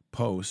a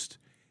post,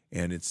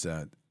 and it's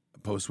a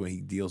post where he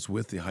deals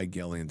with the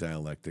Hegelian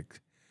dialectic.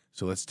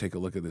 So let's take a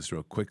look at this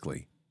real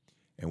quickly.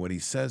 And what he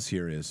says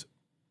here is,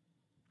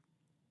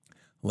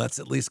 let's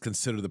at least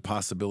consider the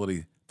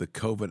possibility the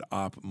COVID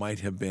op might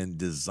have been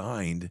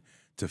designed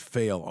to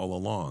fail all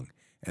along,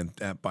 and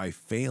that by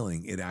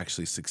failing, it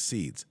actually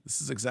succeeds.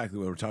 This is exactly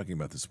what we're talking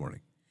about this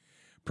morning.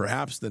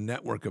 Perhaps the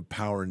network of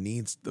power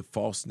needs the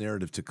false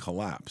narrative to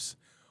collapse.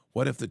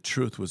 What if the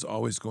truth was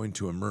always going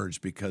to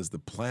emerge because the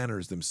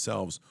planners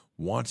themselves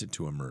want it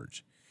to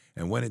emerge?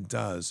 And when it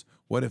does,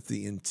 what if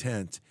the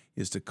intent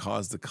is to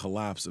cause the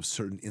collapse of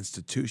certain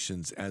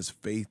institutions as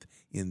faith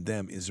in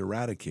them is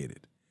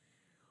eradicated?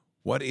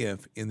 What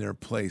if, in their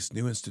place,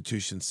 new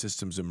institution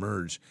systems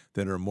emerge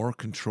that are more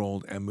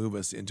controlled and move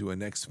us into a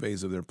next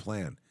phase of their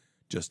plan?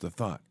 Just a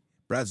thought.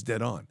 Brad's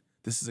dead on.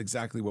 This is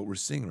exactly what we're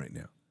seeing right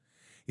now,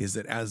 is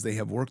that as they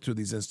have worked through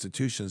these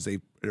institutions,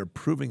 they're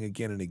proving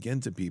again and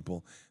again to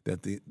people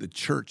that the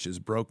church is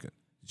broken,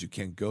 that you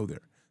can't go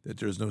there, that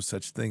there's no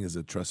such thing as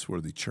a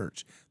trustworthy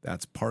church.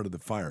 That's part of the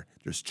fire.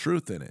 There's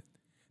truth in it.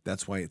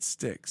 That's why it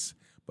sticks.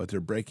 But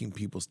they're breaking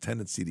people's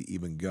tendency to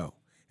even go,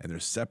 and they're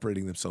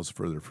separating themselves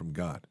further from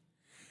God.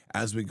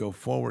 As we go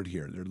forward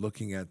here, they're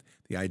looking at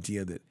the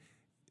idea that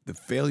the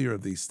failure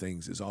of these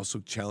things is also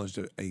challenged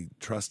a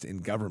trust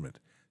in government.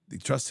 The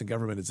trust in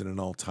government is at an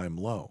all-time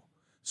low.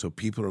 So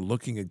people are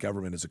looking at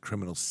government as a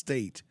criminal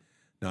state,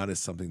 not as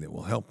something that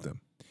will help them.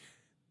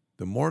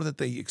 The more that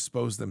they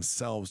expose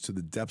themselves to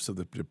the depths of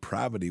the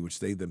depravity which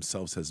they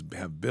themselves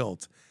have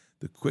built,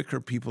 the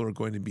quicker people are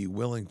going to be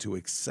willing to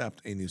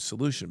accept a new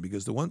solution.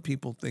 Because the one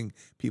thing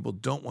people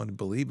don't want to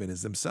believe in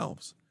is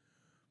themselves.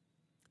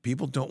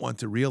 People don't want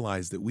to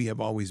realize that we have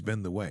always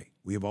been the way.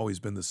 We have always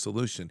been the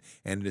solution,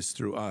 and it is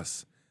through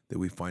us that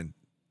we find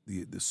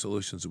the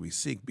solutions that we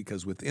seek,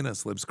 because within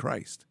us lives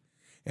Christ,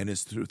 and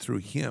it's through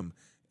him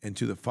and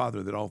to the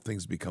Father that all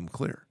things become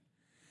clear.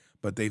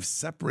 But they've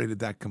separated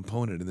that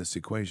component in this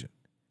equation.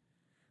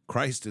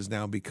 Christ has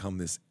now become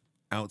this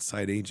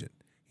outside agent.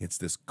 It's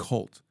this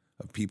cult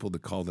of people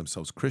that call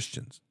themselves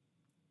Christians.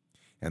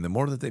 And the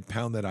more that they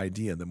pound that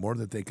idea, the more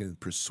that they can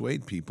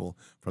persuade people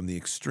from the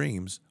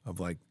extremes of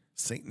like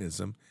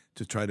Satanism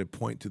to try to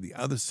point to the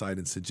other side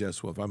and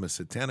suggest, well, if I'm a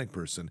satanic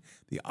person,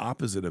 the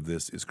opposite of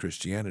this is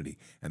Christianity.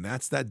 And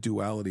that's that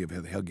duality of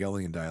the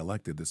Hegelian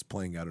dialectic that's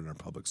playing out in our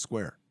public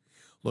square.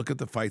 Look at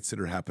the fights that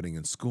are happening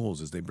in schools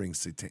as they bring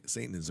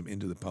Satanism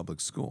into the public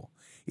school.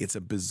 It's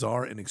a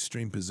bizarre and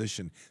extreme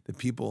position that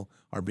people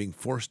are being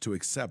forced to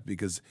accept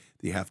because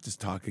they have to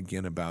talk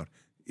again about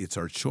it's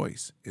our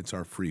choice, it's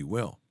our free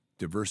will.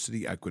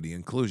 Diversity, equity,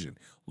 inclusion.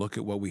 Look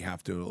at what we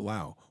have to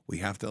allow. We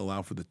have to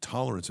allow for the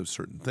tolerance of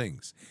certain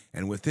things.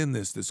 And within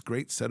this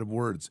great set of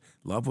words,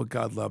 love what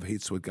God loves,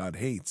 hates what God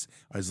hates,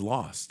 is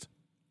lost.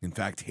 In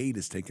fact, hate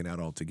is taken out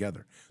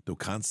altogether. The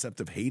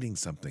concept of hating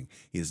something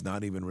is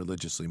not even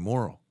religiously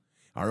moral.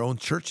 Our own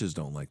churches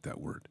don't like that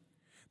word.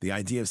 The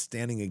idea of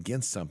standing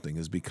against something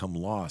has become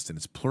lost, and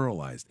it's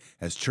pluralized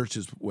as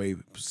churches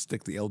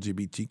stick the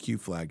LGBTQ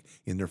flag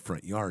in their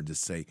front yard to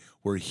say,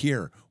 we're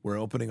here, we're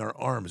opening our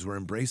arms, we're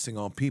embracing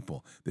all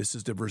people. This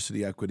is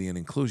diversity, equity, and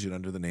inclusion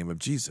under the name of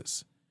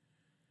Jesus.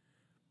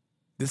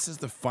 This is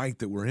the fight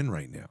that we're in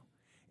right now.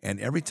 And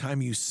every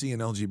time you see an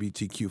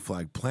LGBTQ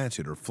flag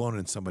planted or flown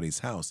in somebody's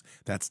house,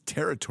 that's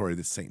territory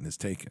that Satan has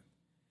taken.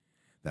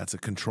 That's a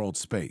controlled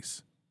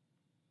space.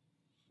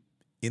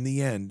 In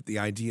the end, the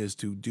idea is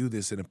to do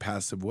this in a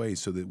passive way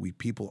so that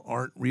people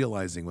aren't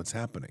realizing what's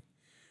happening.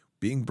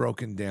 Being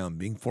broken down,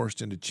 being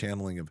forced into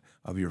channeling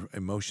of your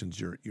emotions,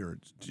 your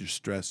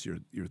stress,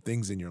 your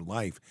things in your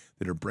life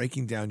that are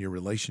breaking down your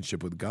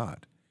relationship with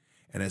God.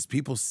 And as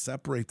people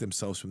separate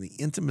themselves from the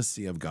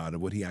intimacy of God, of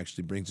what he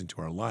actually brings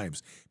into our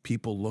lives,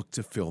 people look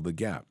to fill the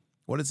gap.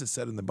 What is it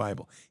said in the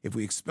Bible? If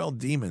we expel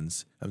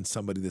demons on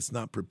somebody that's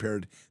not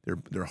prepared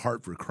their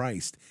heart for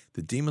Christ,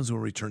 the demons will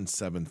return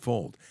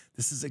sevenfold.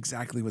 This is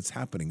exactly what's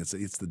happening.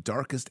 It's the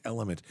darkest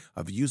element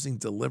of using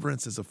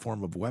deliverance as a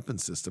form of weapon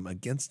system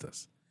against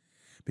us,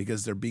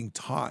 because they're being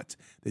taught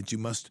that you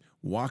must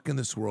walk in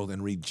this world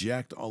and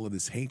reject all of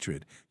this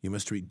hatred. You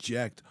must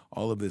reject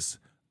all of this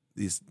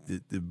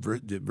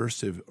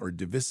diversive or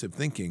divisive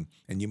thinking,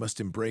 and you must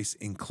embrace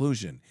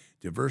inclusion,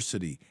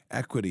 diversity,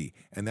 equity,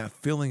 and that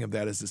feeling of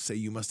that is to say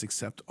you must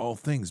accept all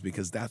things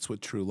because that's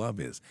what true love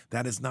is.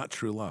 That is not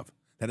true love.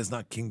 That is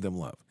not kingdom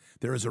love.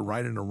 There is a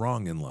right and a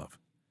wrong in love.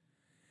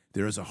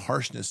 There is a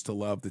harshness to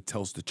love that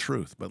tells the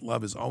truth, but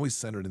love is always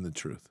centered in the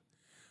truth.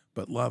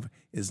 But love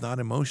is not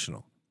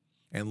emotional,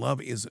 and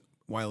love is,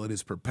 while it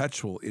is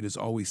perpetual, it is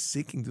always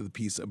seeking to the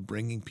peace of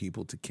bringing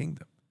people to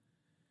kingdom.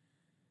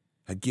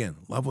 Again,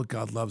 love what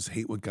God loves,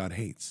 hate what God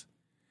hates.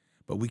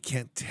 But we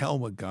can't tell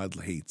what God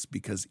hates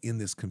because in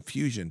this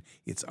confusion,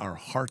 it's our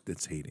heart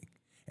that's hating.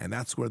 And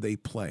that's where they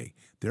play.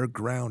 Their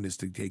ground is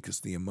to take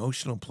us to the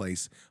emotional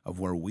place of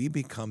where we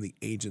become the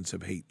agents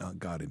of hate, not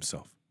God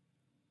himself.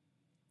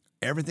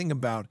 Everything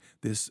about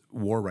this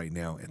war right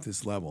now at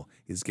this level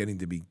is getting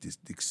to be just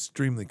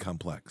extremely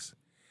complex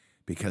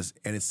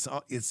and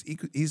it's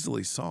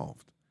easily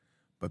solved.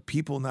 But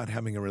people not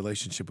having a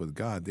relationship with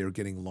God, they're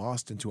getting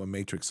lost into a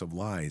matrix of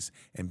lies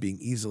and being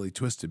easily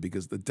twisted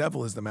because the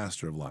devil is the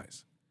master of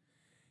lies.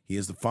 He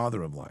is the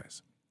father of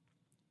lies.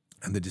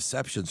 And the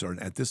deceptions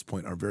at this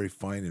point are very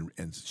fine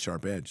and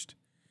sharp-edged.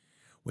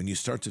 When you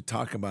start to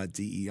talk about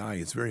DEI,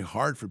 it's very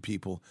hard for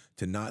people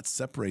to not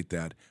separate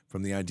that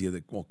from the idea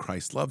that, well,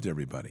 Christ loved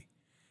everybody.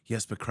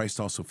 Yes, but Christ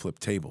also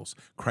flipped tables.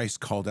 Christ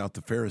called out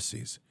the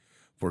Pharisees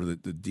for the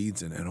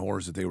deeds and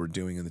horrors that they were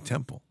doing in the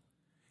temple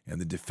and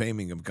the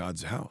defaming of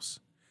God's house.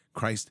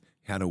 Christ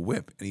had a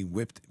whip, and he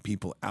whipped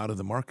people out of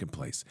the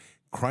marketplace.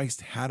 Christ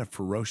had a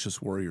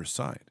ferocious warrior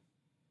side.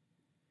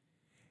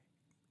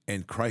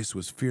 And Christ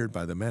was feared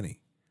by the many.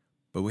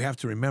 But we have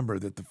to remember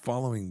that the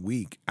following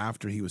week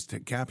after he was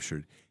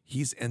captured,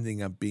 he's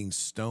ending up being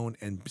stoned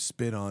and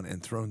spit on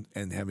and thrown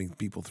and having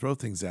people throw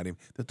things at him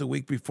that the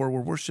week before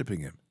were worshiping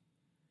him.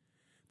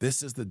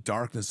 This is the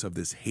darkness of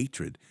this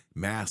hatred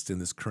masked in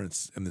this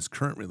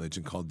current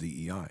religion called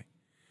DEI.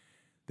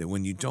 That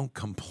when you don't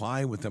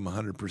comply with them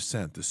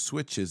 100%, the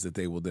switch is that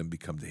they will then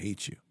become to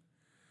hate you.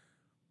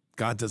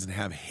 God doesn't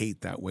have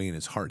hate that way in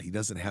his heart. He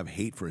doesn't have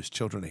hate for his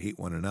children to hate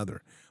one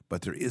another.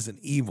 But there is an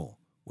evil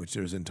which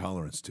there's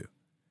intolerance to.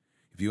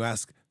 If you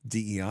ask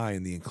DEI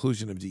and the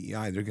inclusion of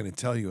DEI, they're going to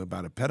tell you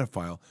about a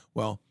pedophile.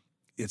 Well,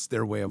 it's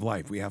their way of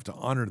life. We have to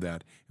honor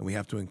that, and we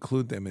have to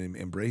include them and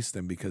embrace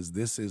them because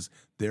this is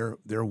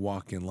their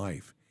walk in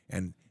life.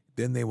 And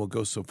then they will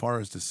go so far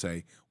as to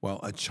say, well,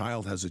 a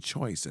child has a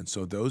choice, and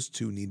so those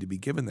two need to be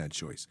given that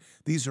choice.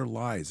 These are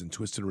lies and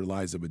twisted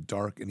lies of a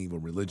dark and evil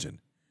religion.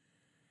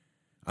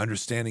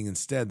 Understanding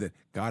instead that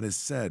God has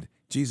said,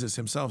 Jesus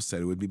himself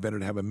said, it would be better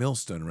to have a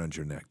millstone around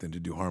your neck than to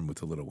do harm with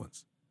the little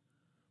ones.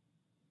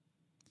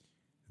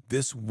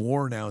 This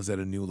war now is at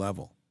a new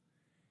level.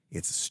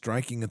 It's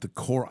striking at the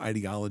core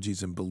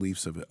ideologies and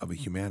beliefs of a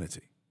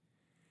humanity.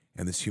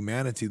 And this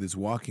humanity that's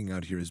walking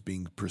out here is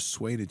being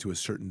persuaded to a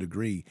certain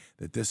degree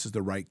that this is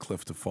the right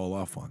cliff to fall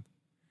off on.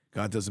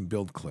 God doesn't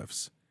build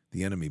cliffs.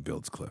 The enemy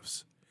builds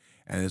cliffs.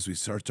 And as we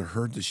start to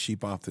herd the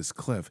sheep off this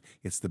cliff,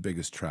 it's the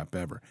biggest trap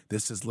ever.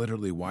 This is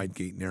literally wide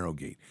gate, narrow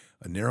gate.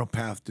 A narrow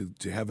path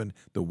to heaven,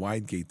 the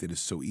wide gate that is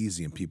so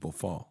easy and people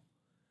fall.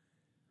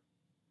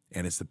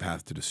 And it's the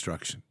path to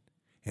destruction.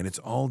 And it's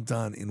all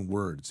done in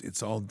words.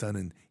 It's all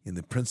done in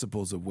the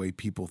principles of way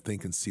people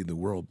think and see the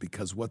world,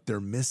 because what they're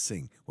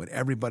missing, what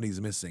everybody's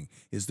missing,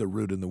 is the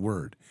root in the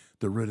word,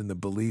 the root in the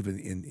belief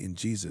in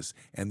Jesus,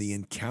 and the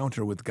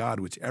encounter with God,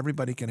 which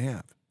everybody can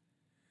have.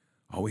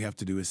 All we have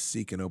to do is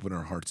seek and open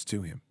our hearts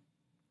to him.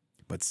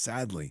 But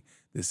sadly,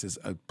 this is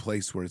a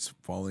place where it's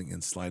falling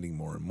and sliding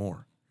more and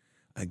more.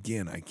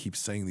 Again, I keep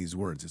saying these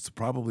words. It's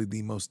probably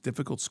the most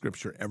difficult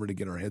scripture ever to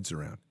get our heads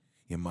around,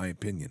 in my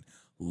opinion.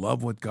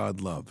 Love what God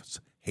loves.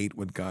 Hate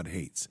what God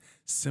hates.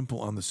 Simple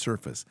on the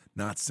surface,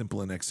 not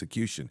simple in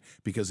execution.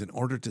 Because in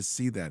order to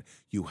see that,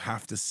 you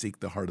have to seek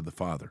the heart of the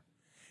Father.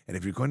 And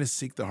if you're going to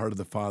seek the heart of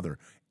the Father,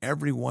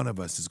 every one of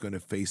us is going to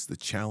face the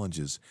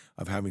challenges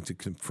of having to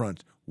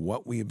confront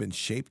what we have been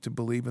shaped to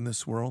believe in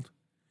this world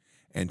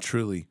and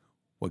truly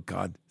what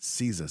God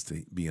sees us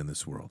to be in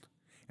this world.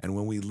 And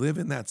when we live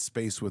in that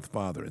space with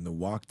Father, in the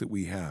walk that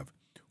we have,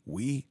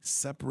 we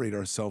separate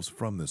ourselves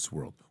from this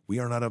world. We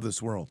are not of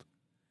this world.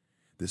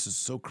 This is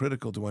so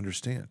critical to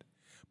understand.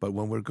 But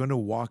when we're going to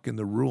walk in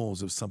the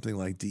rules of something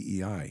like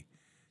DEI,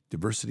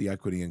 diversity,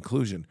 equity,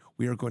 inclusion,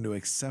 we are going to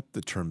accept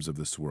the terms of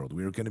this world.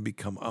 We are going to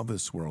become of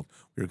this world.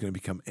 We are going to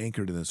become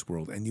anchored in this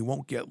world. And you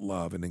won't get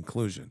love and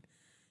inclusion.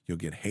 You'll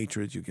get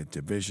hatred. You'll get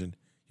division.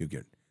 You'll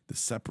get the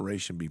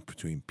separation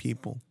between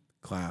people,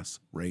 class,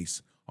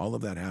 race. All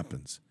of that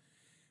happens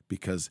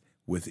because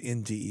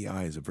within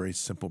DEI is a very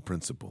simple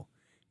principle.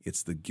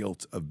 It's the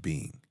guilt of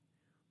being.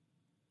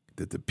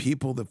 That the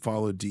people that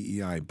follow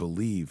DEI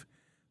believe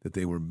that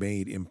they were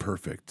made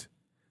imperfect,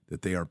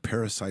 that they are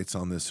parasites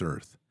on this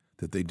earth,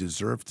 that they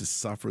deserve to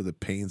suffer the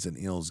pains and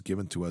ills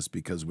given to us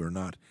because we're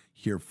not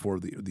here for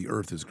the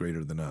earth is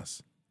greater than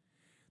us.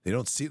 They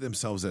don't see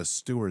themselves as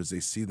stewards, they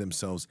see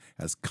themselves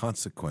as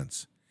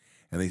consequence.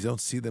 And they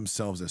don't see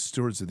themselves as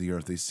stewards of the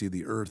earth, they see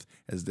the earth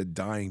as the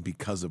dying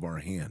because of our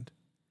hand.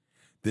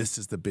 This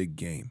is the big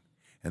game.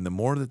 And the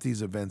more that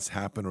these events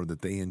happen or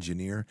that they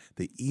engineer,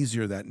 the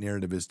easier that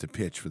narrative is to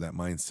pitch for that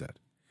mindset,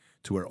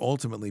 to where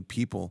ultimately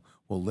people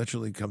will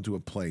literally come to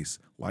a place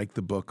like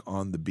the book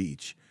On the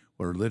Beach,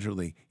 where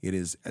literally it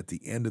is at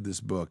the end of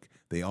this book,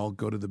 they all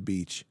go to the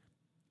beach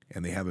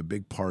and they have a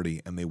big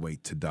party and they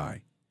wait to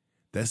die.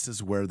 This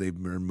is where they're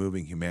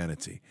moving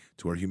humanity,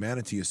 to where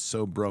humanity is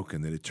so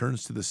broken that it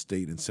turns to the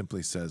state and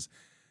simply says,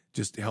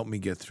 just help me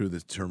get through the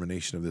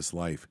termination of this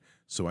life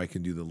so I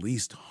can do the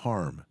least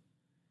harm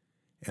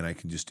and I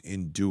can just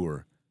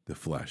endure the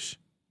flesh.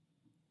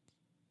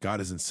 God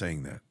isn't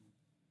saying that.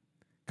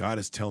 God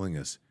is telling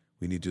us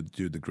we need to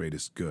do the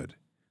greatest good.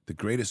 The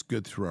greatest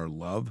good through our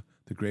love,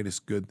 the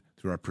greatest good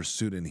through our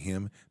pursuit in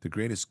him, the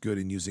greatest good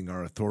in using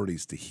our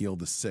authorities to heal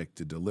the sick,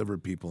 to deliver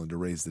people, and to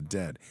raise the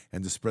dead,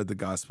 and to spread the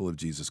gospel of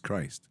Jesus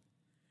Christ.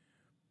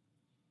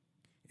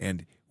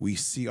 And we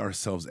see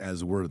ourselves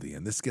as worthy.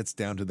 And this gets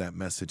down to that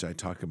message I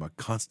talk about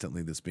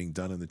constantly that's being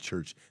done in the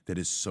church that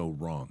is so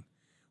wrong.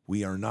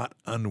 We are not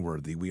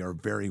unworthy. We are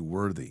very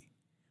worthy.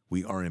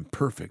 We are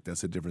imperfect.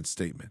 That's a different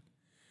statement.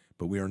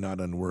 But we are not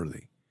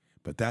unworthy.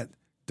 But that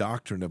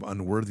doctrine of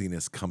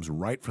unworthiness comes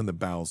right from the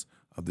bowels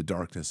of the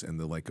darkness and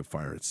the lake of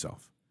fire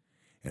itself.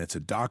 And it's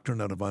a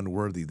doctrine out of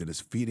unworthy that is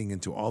feeding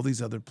into all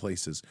these other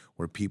places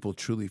where people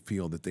truly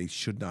feel that they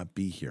should not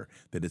be here,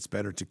 that it's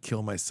better to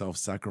kill myself,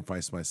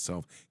 sacrifice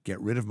myself, get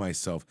rid of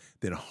myself,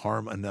 than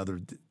harm another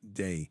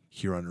day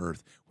here on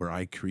earth where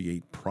I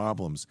create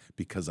problems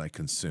because I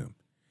consume.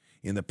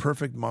 In the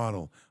perfect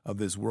model of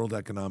this World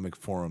Economic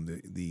Forum,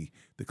 the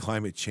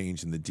climate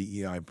change and the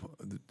DEI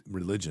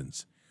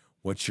religions,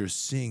 what you're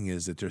seeing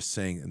is that they're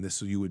saying, and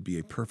this you would be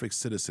a perfect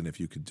citizen if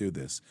you could do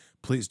this,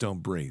 please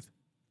don't breathe.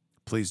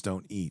 Please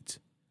don't eat.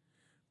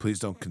 Please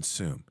don't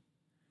consume.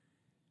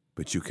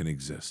 But you can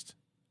exist.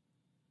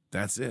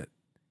 That's it.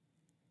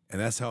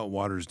 And that's how it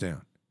waters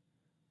down.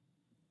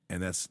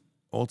 And that's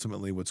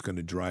ultimately what's going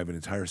to drive an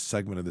entire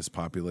segment of this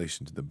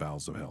population to the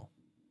bowels of hell.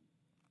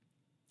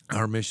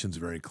 Our mission's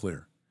very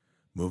clear.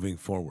 Moving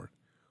forward,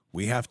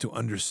 we have to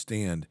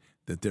understand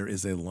that there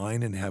is a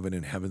line in heaven,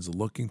 and heaven's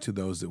looking to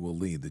those that will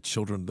lead, the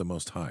children of the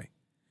Most High.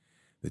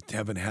 That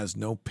heaven has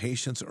no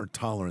patience or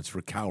tolerance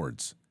for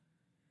cowards.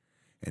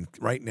 And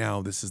right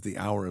now, this is the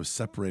hour of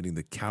separating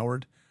the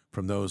coward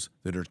from those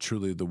that are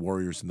truly the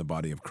warriors in the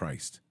body of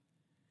Christ.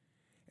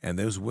 And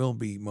those will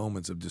be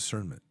moments of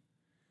discernment.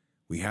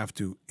 We have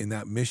to, in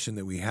that mission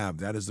that we have,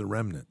 that is the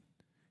remnant.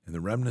 And the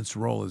remnant's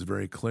role is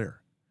very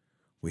clear.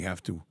 We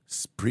have to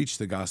preach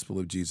the gospel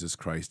of Jesus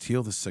Christ,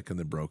 heal the sick and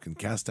the broken,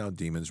 cast out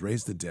demons,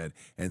 raise the dead,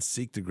 and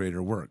seek the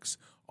greater works.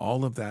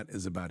 All of that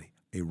is about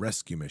a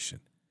rescue mission.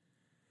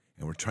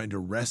 And we're trying to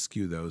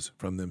rescue those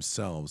from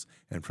themselves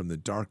and from the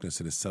darkness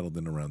that has settled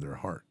in around their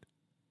heart.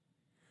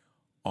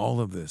 All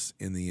of this,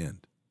 in the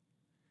end,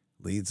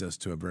 leads us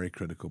to a very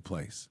critical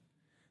place,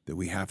 that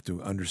we have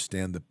to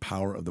understand the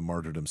power of the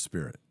martyrdom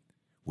spirit.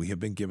 We have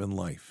been given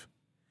life.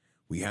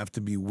 We have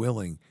to be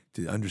willing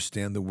to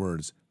understand the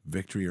words,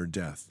 victory or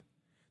death.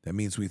 That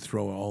means we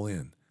throw it all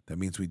in. That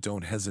means we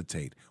don't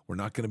hesitate. We're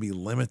not going to be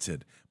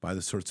limited by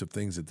the sorts of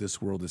things that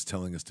this world is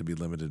telling us to be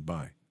limited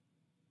by.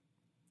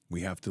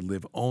 We have to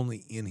live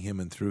only in him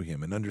and through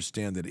him and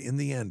understand that in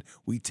the end,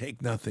 we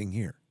take nothing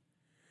here.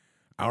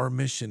 Our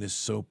mission is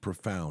so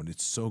profound,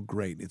 it's so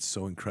great, it's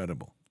so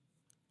incredible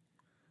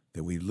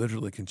that we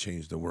literally can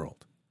change the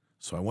world.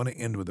 So I want to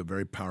end with a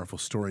very powerful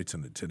story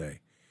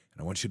today, and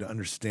I want you to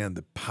understand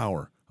the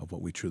power of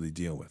what we truly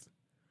deal with.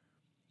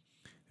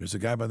 There's a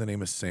guy by the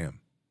name of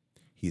Sam.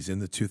 He's in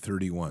the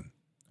 231.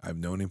 I've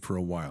known him for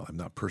a while. I've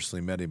not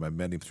personally met him. I've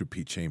met him through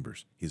Pete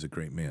Chambers. He's a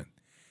great man.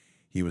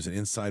 He was an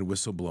inside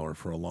whistleblower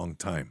for a long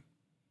time,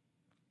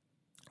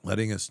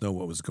 letting us know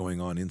what was going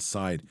on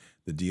inside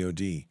the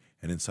DOD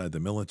and inside the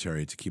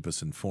military to keep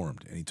us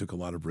informed, and he took a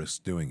lot of risks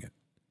doing it.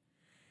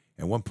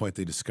 At one point,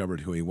 they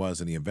discovered who he was,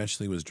 and he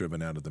eventually was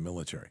driven out of the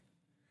military,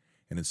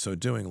 and in so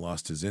doing,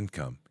 lost his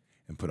income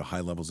and put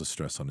high levels of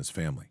stress on his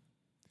family.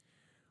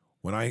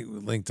 When I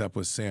linked up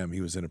with Sam,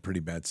 he was in a pretty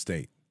bad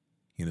state.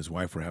 He and his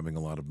wife were having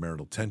a lot of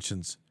marital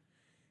tensions,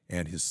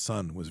 and his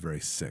son was very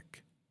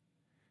sick.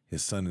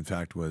 His son, in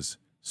fact, was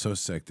so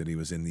sick that he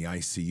was in the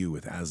ICU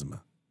with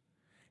asthma.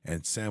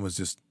 And Sam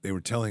they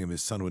were telling him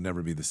his son would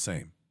never be the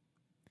same.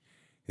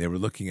 They were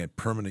looking at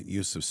permanent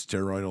use of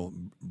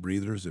steroidal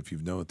breathers, if you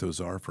know what those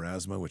are for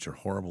asthma, which are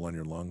horrible on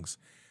your lungs.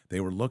 They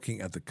were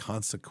looking at the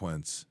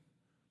consequence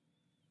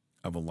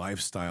of a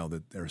lifestyle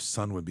that their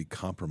son would be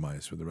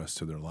compromised for the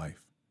rest of their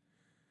life.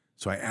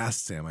 So I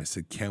asked Sam, I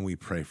said, can we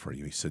pray for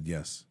you? He said,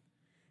 yes.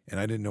 And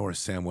I didn't know where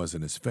Sam was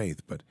in his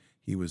faith, but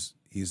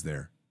he's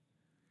there.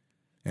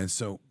 And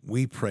so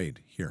we prayed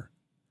here,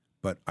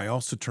 but I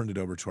also turned it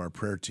over to our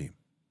prayer team.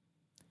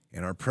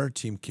 And our prayer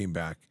team came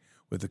back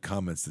with the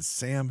comments that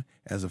Sam,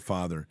 as a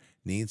father,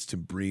 needs to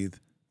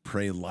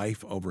pray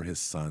life over his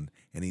son,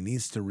 and he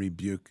needs to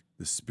rebuke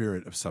the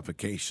spirit of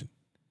suffocation.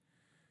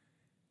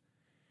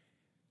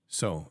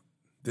 So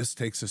this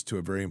takes us to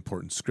a very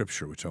important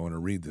scripture, which I want to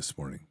read this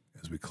morning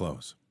as we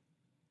close.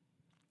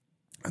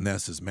 And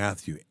that is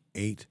Matthew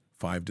 8,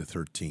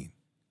 5-13.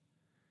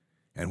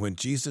 And when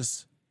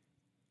Jesus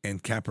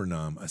and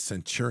Capernaum, a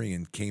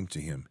centurion came to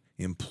him,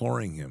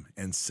 imploring him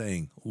and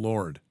saying,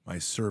 Lord, my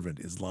servant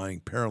is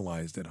lying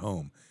paralyzed at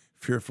home,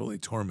 fearfully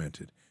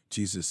tormented.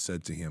 Jesus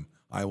said to him,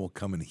 I will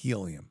come and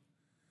heal him.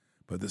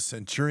 But the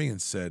centurion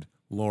said,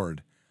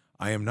 Lord,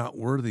 I am not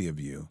worthy of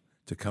you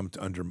to come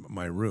under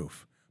my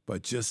roof,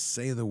 but just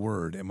say the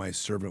word and my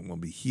servant will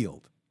be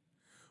healed.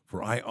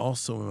 For I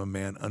also am a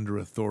man under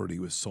authority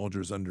with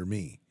soldiers under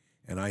me,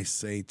 and I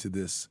say to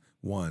this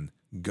one,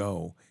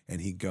 go, and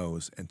he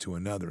goes, and to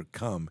another,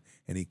 come,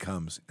 and he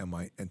comes,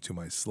 and to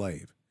my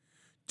slave,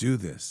 do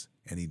this,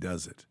 and he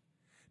does it.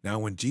 Now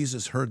when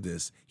Jesus heard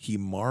this, he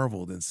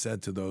marveled and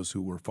said to those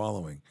who were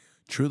following,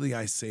 "Truly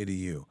I say to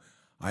you,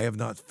 I have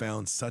not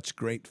found such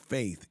great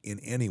faith in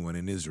anyone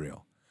in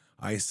Israel.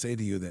 I say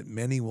to you that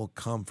many will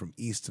come from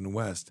east and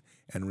west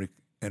and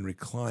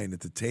recline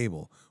at the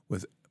table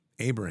with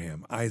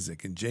Abraham,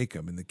 Isaac, and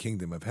Jacob in the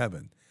kingdom of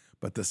heaven.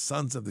 But the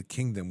sons of the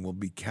kingdom will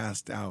be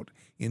cast out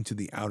into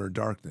the outer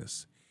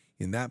darkness.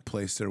 In that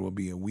place there will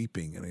be a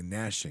weeping and a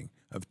gnashing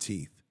of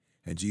teeth."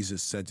 And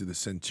Jesus said to the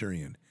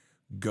centurion,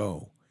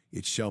 "Go,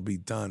 it shall be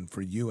done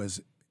for you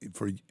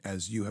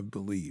as you have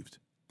believed."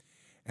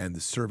 And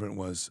the servant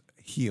was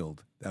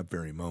healed that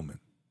very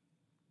moment.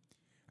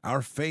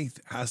 Our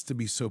faith has to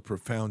be so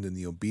profound in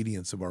the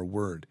obedience of our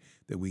word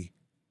that we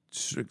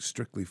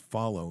strictly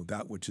follow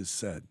that which is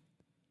said.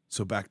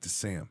 So back to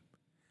Sam.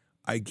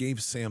 I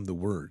gave Sam the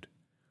word.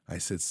 I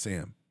said,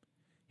 "Sam,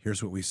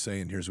 here's what we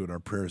say and here's what our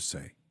prayers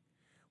say.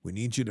 We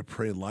need you to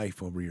pray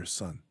life over your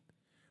son.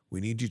 We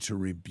need you to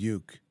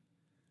rebuke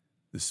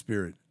the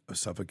spirit of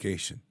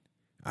suffocation."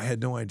 I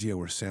had no idea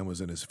where Sam was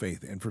in his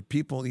faith. And for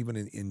people even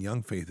in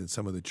young faith in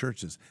some of the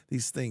churches,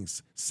 these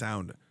things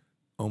sound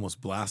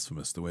almost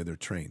blasphemous the way they're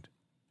trained.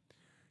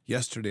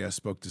 Yesterday I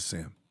spoke to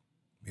Sam.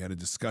 We had a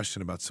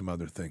discussion about some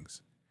other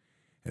things.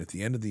 And at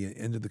the end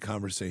of the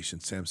conversation,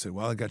 Sam said,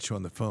 "Well, I got you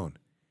on the phone."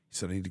 He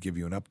said, "I need to give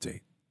you an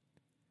update."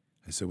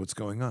 I said, "What's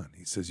going on?"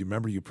 He says, "You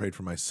remember you prayed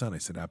for my son?" I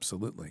said,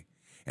 "Absolutely."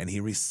 And he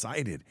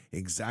recited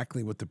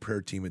exactly what the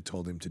prayer team had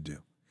told him to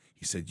do.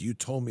 He said, "You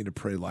told me to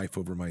pray life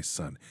over my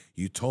son.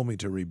 You told me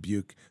to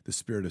rebuke the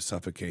spirit of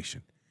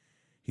suffocation."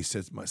 He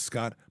says,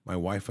 "Scott, my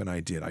wife and I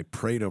did. I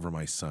prayed over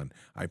my son.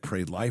 I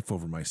prayed life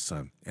over my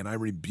son, and I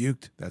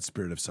rebuked that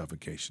spirit of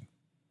suffocation."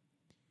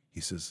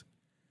 He says,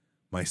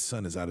 "My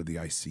son is out of the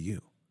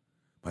ICU.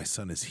 My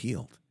son is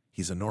healed.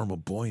 He's a normal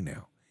boy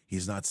now.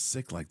 He's not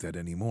sick like that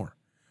anymore.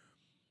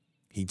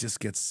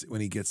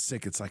 When he gets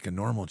sick, it's like a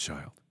normal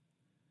child."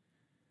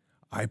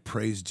 I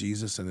praised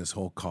Jesus in this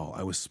whole call.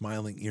 I was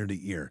smiling ear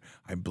to ear.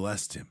 I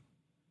blessed him.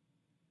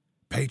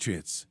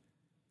 Patriots,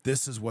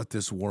 this is what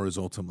this war is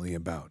ultimately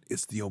about.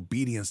 It's the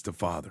obedience to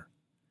Father.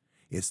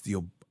 It's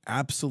the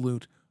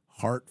absolute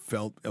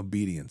heartfelt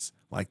obedience,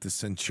 like the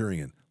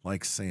centurion,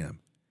 like Sam.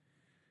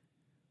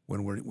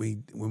 When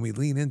we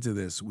lean into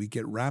this, we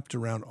get wrapped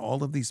around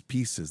all of these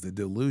pieces, the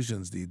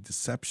delusions, the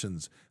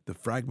deceptions, the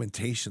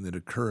fragmentation that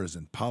occurs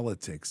in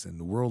politics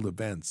and world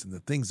events and the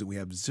things that we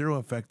have zero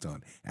effect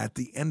on. At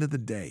the end of the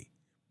day,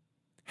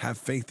 have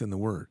faith in the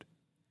word.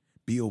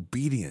 Be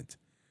obedient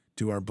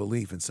to our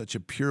belief in such a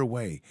pure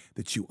way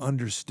that you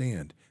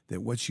understand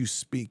that what you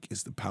speak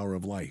is the power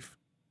of life.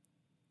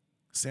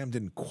 Sam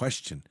didn't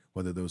question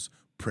whether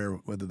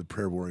the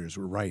prayer warriors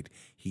were right.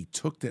 He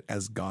took it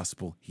as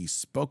gospel. He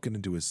spoke it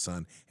into his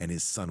son, and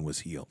his son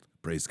was healed.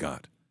 Praise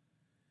God.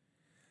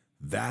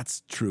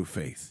 That's true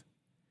faith.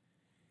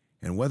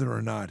 And whether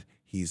or not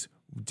he's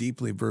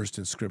deeply versed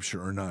in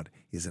Scripture or not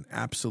is an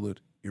absolute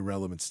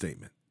irrelevant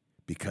statement,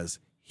 because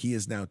he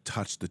has now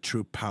touched the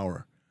true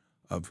power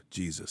of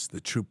Jesus,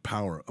 the true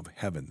power of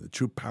heaven, the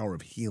true power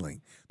of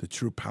healing, the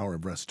true power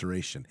of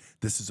restoration.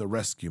 This is a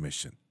rescue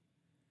mission.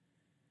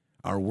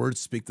 Our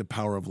words speak the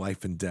power of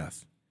life and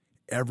death.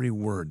 Every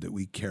word that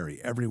we carry,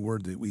 every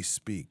word that we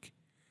speak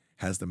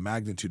has the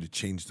magnitude to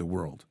change the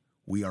world.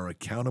 We are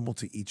accountable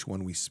to each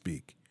one we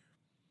speak.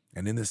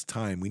 And in this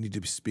time, we need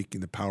to be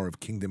speaking the power of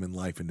kingdom and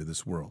life into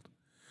this world.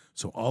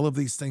 So all of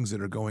these things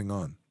that are going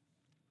on,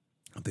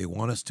 they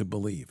want us to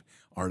believe.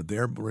 Are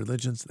there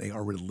religions? They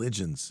are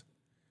religions.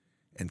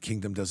 And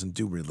kingdom doesn't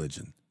do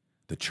religion.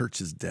 The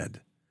church is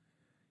dead.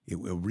 It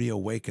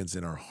reawakens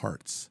in our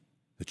hearts.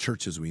 The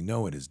church as we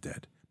know it is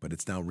dead, but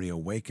it's now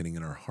reawakening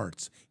in our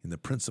hearts in the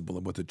principle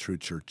of what the true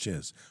church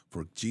is.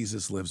 For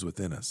Jesus lives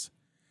within us.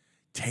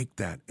 Take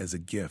that as a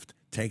gift.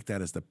 Take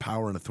that as the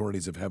power and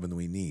authorities of heaven that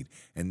we need.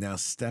 And now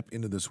step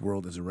into this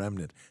world as a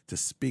remnant to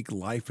speak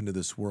life into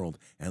this world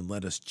and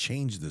let us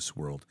change this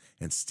world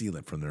and steal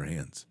it from their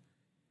hands.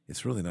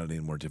 It's really not any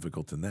more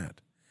difficult than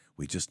that.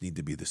 We just need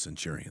to be the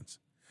centurions.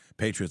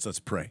 Patriots, let's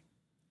pray.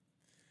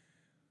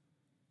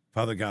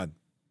 Father God,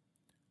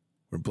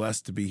 we're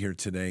blessed to be here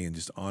today and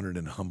just honored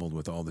and humbled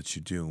with all that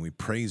you do. And we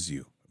praise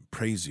you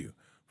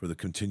for the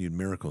continued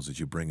miracles that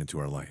you bring into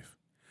our life.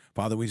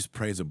 Father, we just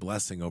praise a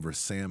blessing over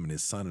Sam and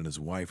his son and his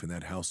wife and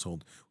that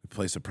household. We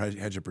place a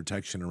hedge of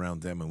protection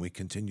around them, and we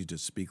continue to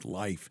speak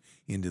life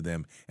into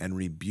them and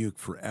rebuke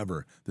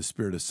forever the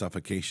spirit of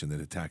suffocation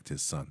that attacked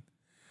his son.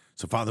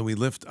 So, Father, we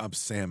lift up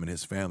Sam and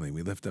his family.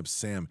 We lift up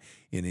Sam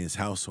in his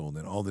household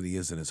and all that he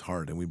is in his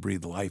heart, and we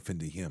breathe life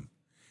into him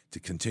to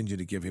continue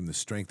to give him the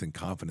strength and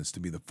confidence to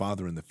be the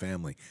father in the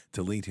family,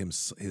 to lead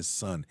his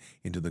son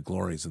into the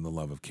glories and the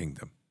love of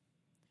kingdom.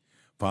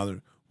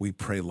 Father, we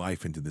pray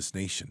life into this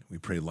nation. We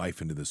pray life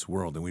into this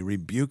world, and we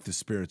rebuke the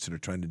spirits that are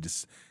trying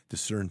to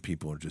discern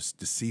people or just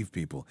deceive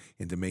people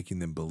into making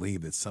them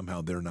believe that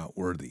somehow they're not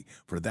worthy.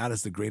 For that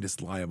is the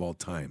greatest lie of all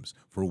times,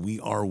 for we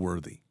are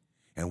worthy.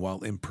 And while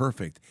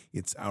imperfect,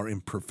 it's our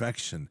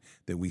imperfection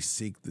that we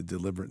seek the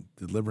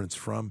deliverance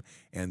from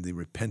and the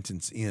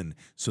repentance in,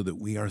 so that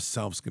we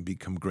ourselves can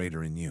become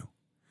greater in you.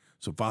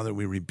 So, Father,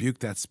 we rebuke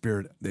that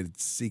spirit that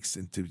seeks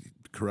to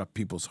corrupt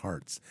people's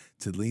hearts,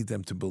 to lead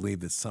them to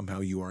believe that somehow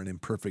you are an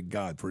imperfect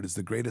God, for it is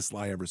the greatest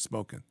lie ever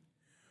spoken.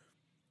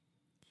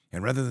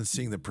 And rather than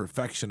seeing the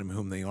perfection in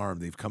whom they are,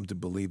 they've come to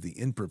believe the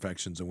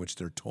imperfections in which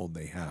they're told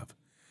they have.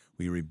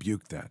 We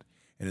rebuke that.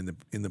 And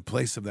in the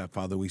place of that,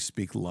 Father, we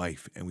speak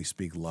life and we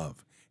speak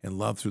love, and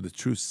love through the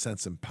true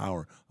sense and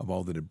power of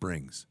all that it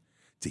brings,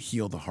 to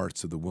heal the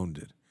hearts of the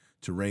wounded,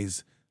 to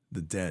raise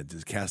the dead, to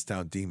cast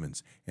out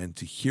demons, and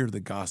to hear the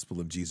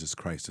gospel of Jesus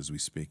Christ as we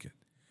speak it.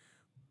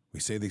 We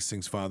say these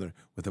things, Father,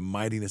 with the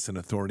mightiness and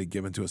authority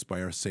given to us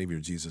by our Savior,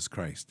 Jesus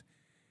Christ.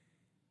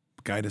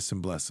 Guide us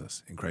and bless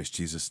us. In Christ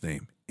Jesus'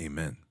 name,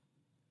 amen.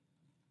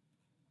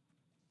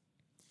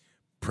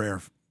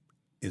 Prayer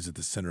is at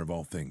the center of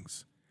all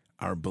things.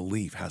 Our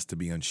belief has to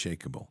be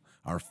unshakable.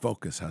 Our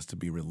focus has to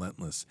be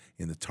relentless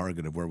in the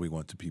target of where we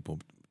want people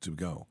to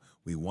go.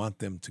 We want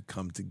them to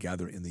come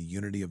together in the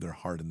unity of their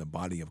heart in the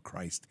body of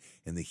Christ,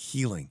 and the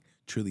healing,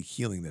 truly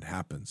healing that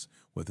happens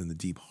within the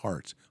deep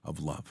heart of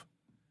love.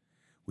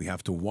 We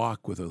have to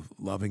walk with a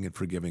loving and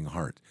forgiving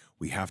heart.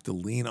 We have to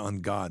lean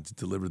on God to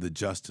deliver the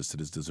justice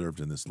that is deserved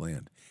in this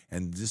land.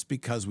 And just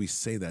because we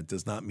say that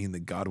does not mean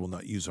that God will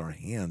not use our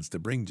hands to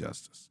bring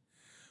justice.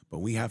 But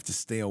we have to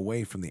stay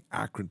away from the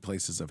acrid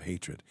places of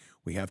hatred.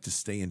 We have to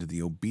stay into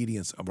the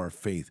obedience of our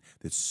faith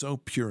that's so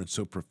pure and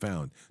so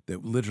profound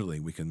that literally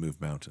we can move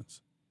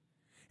mountains.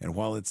 And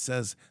while it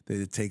says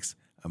that it takes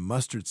a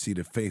mustard seed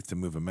of faith to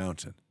move a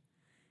mountain,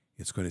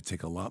 it's going to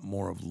take a lot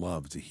more of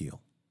love to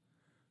heal.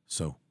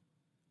 So,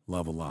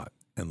 love a lot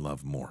and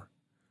love more.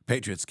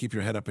 Patriots, keep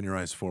your head up and your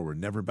eyes forward.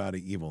 Never bow to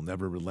evil,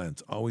 never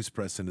relent. Always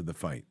press into the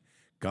fight.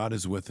 God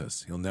is with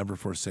us. He'll never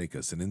forsake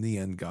us. And in the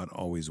end, God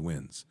always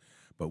wins.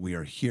 But we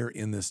are here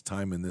in this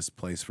time, in this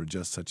place, for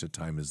just such a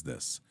time as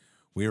this.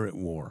 We are at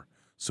war.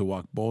 So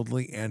walk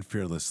boldly and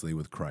fearlessly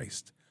with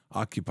Christ.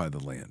 Occupy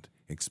the land.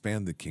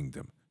 Expand the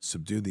kingdom.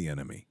 Subdue the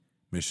enemy.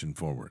 Mission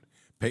forward.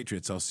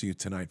 Patriots, I'll see you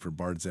tonight for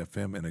Bards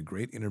FM and a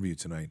great interview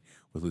tonight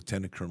with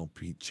Lieutenant Colonel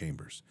Pete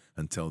Chambers.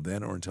 Until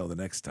then, or until the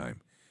next time,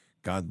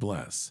 God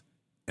bless,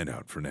 and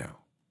out for now.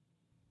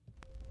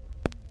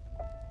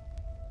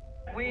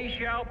 We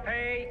shall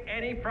pay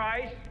any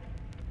price,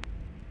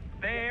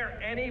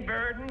 bear any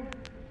burden,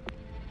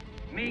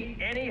 meet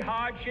any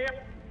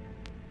hardship,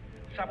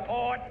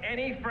 support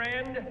any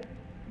friend,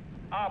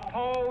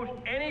 oppose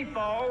any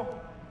foe,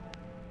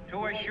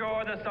 to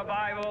assure the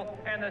survival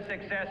and the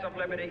success of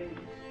liberty.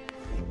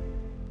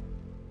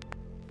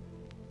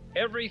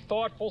 Every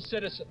thoughtful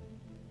citizen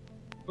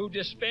who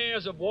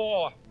despairs of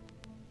war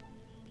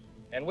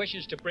and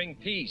wishes to bring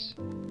peace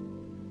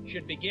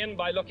should begin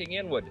by looking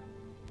inward,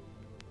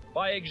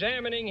 by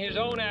examining his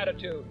own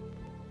attitude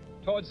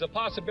towards the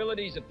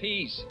possibilities of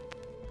peace.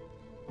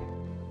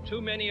 Too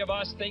many of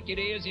us think it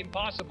is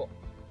impossible.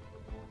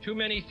 Too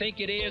many think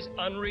it is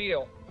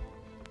unreal.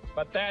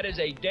 But that is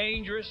a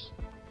dangerous,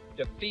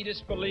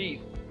 defeatist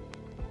belief.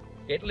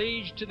 It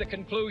leads to the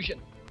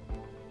conclusion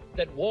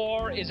that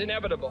war is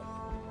inevitable,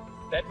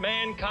 that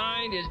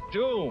mankind is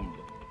doomed,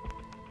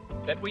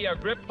 that we are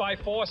gripped by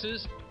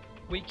forces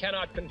we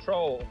cannot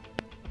control.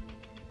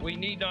 We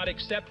need not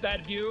accept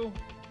that view.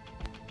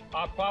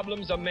 Our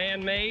problems are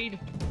man-made,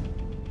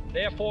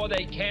 therefore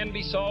they can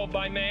be solved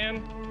by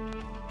man,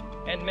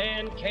 and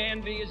man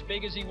can be as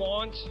big as he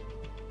wants.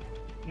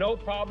 No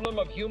problem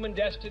of human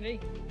destiny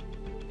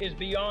is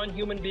beyond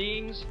human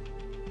beings.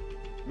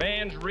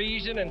 Man's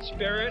reason and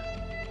spirit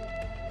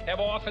have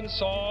often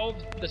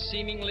solved the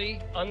seemingly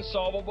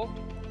unsolvable,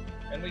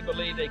 and we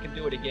believe they can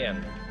do it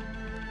again.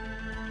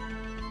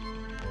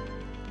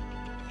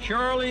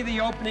 Surely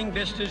the opening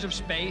vistas of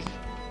space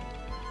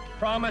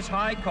promise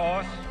high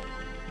costs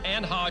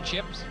and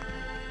hardships,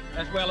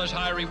 as well as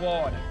high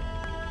reward.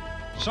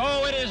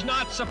 So it is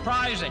not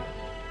surprising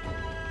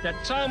that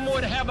some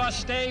would have us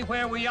stay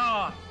where we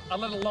are a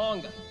little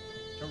longer,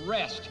 to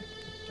rest,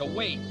 to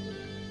wait.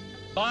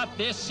 But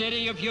this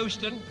city of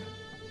Houston,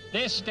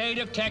 this state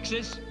of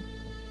Texas,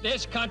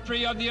 this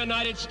country of the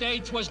United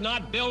States was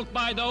not built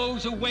by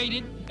those who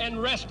waited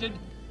and rested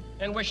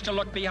and wished to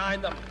look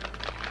behind them.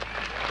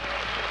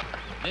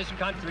 This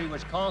country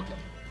was conquered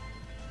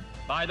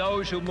by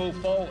those who move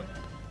forward,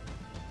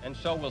 and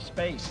so will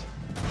space.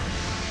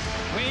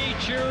 We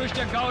choose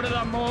to go to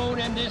the moon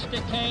in this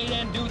decade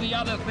and do the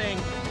other thing,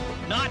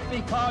 not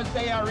because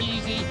they are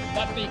easy,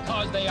 but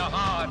because they are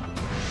hard.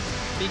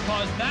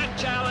 Because that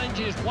challenge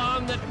is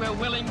one that we're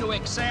willing to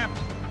accept.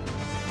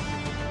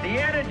 The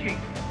energy,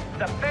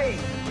 the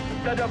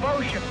faith, the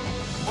devotion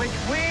which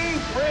we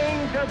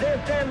bring to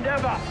this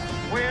endeavor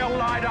will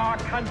light our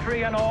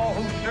country and all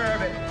who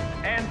serve it.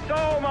 And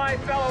so, my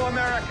fellow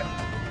Americans,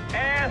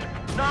 ask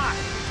not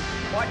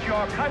what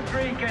your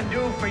country can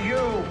do for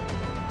you.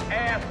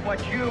 Ask what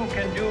you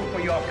can do for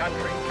your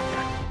country.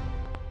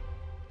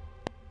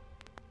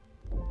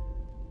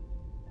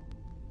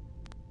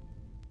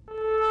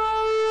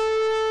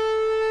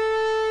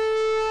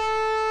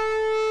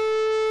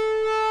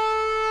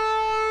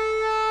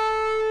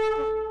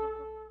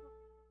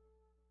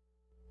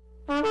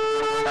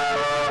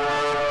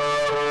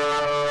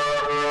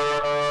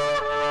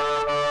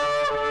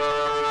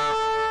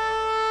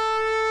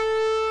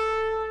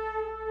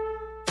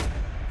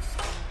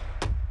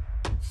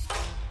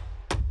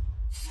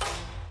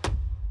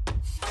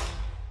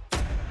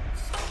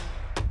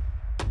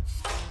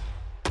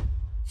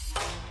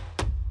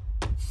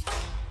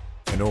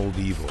 an old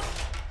evil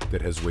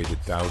that has waited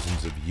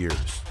thousands of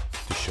years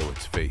to show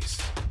its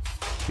face.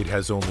 It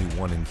has only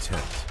one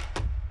intent: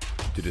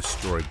 to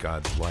destroy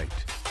God's light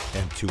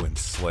and to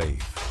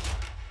enslave.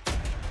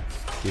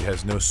 It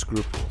has no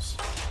scruples.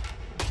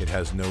 It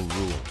has no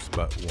rules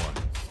but one: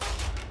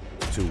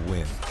 to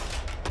win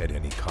at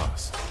any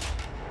cost.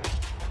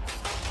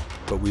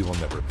 But we will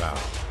never bow,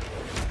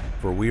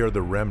 for we are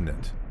the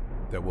remnant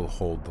that will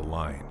hold the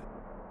line.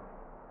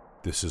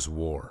 This is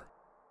war.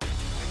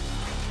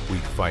 We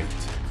fight.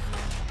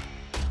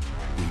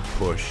 We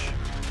push.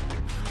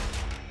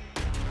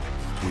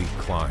 We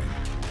climb.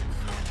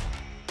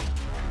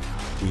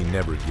 We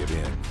never give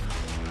in.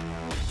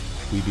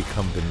 We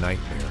become the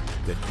nightmare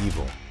that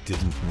evil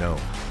didn't know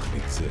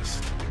could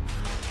exist.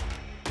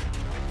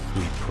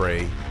 We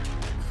pray.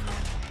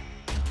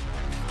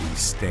 We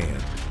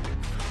stand.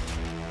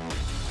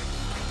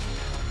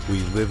 We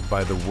live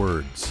by the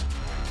words,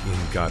 "In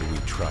God we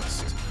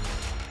trust."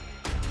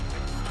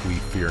 We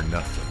fear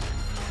nothing.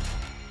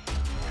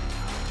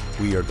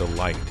 We are the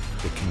light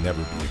that can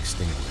never be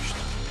extinguished.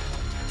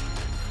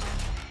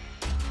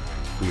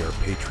 We are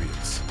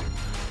patriots.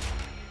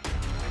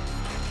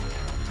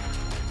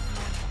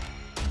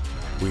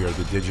 We are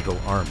the digital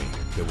army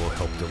that will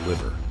help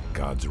deliver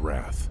God's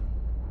wrath.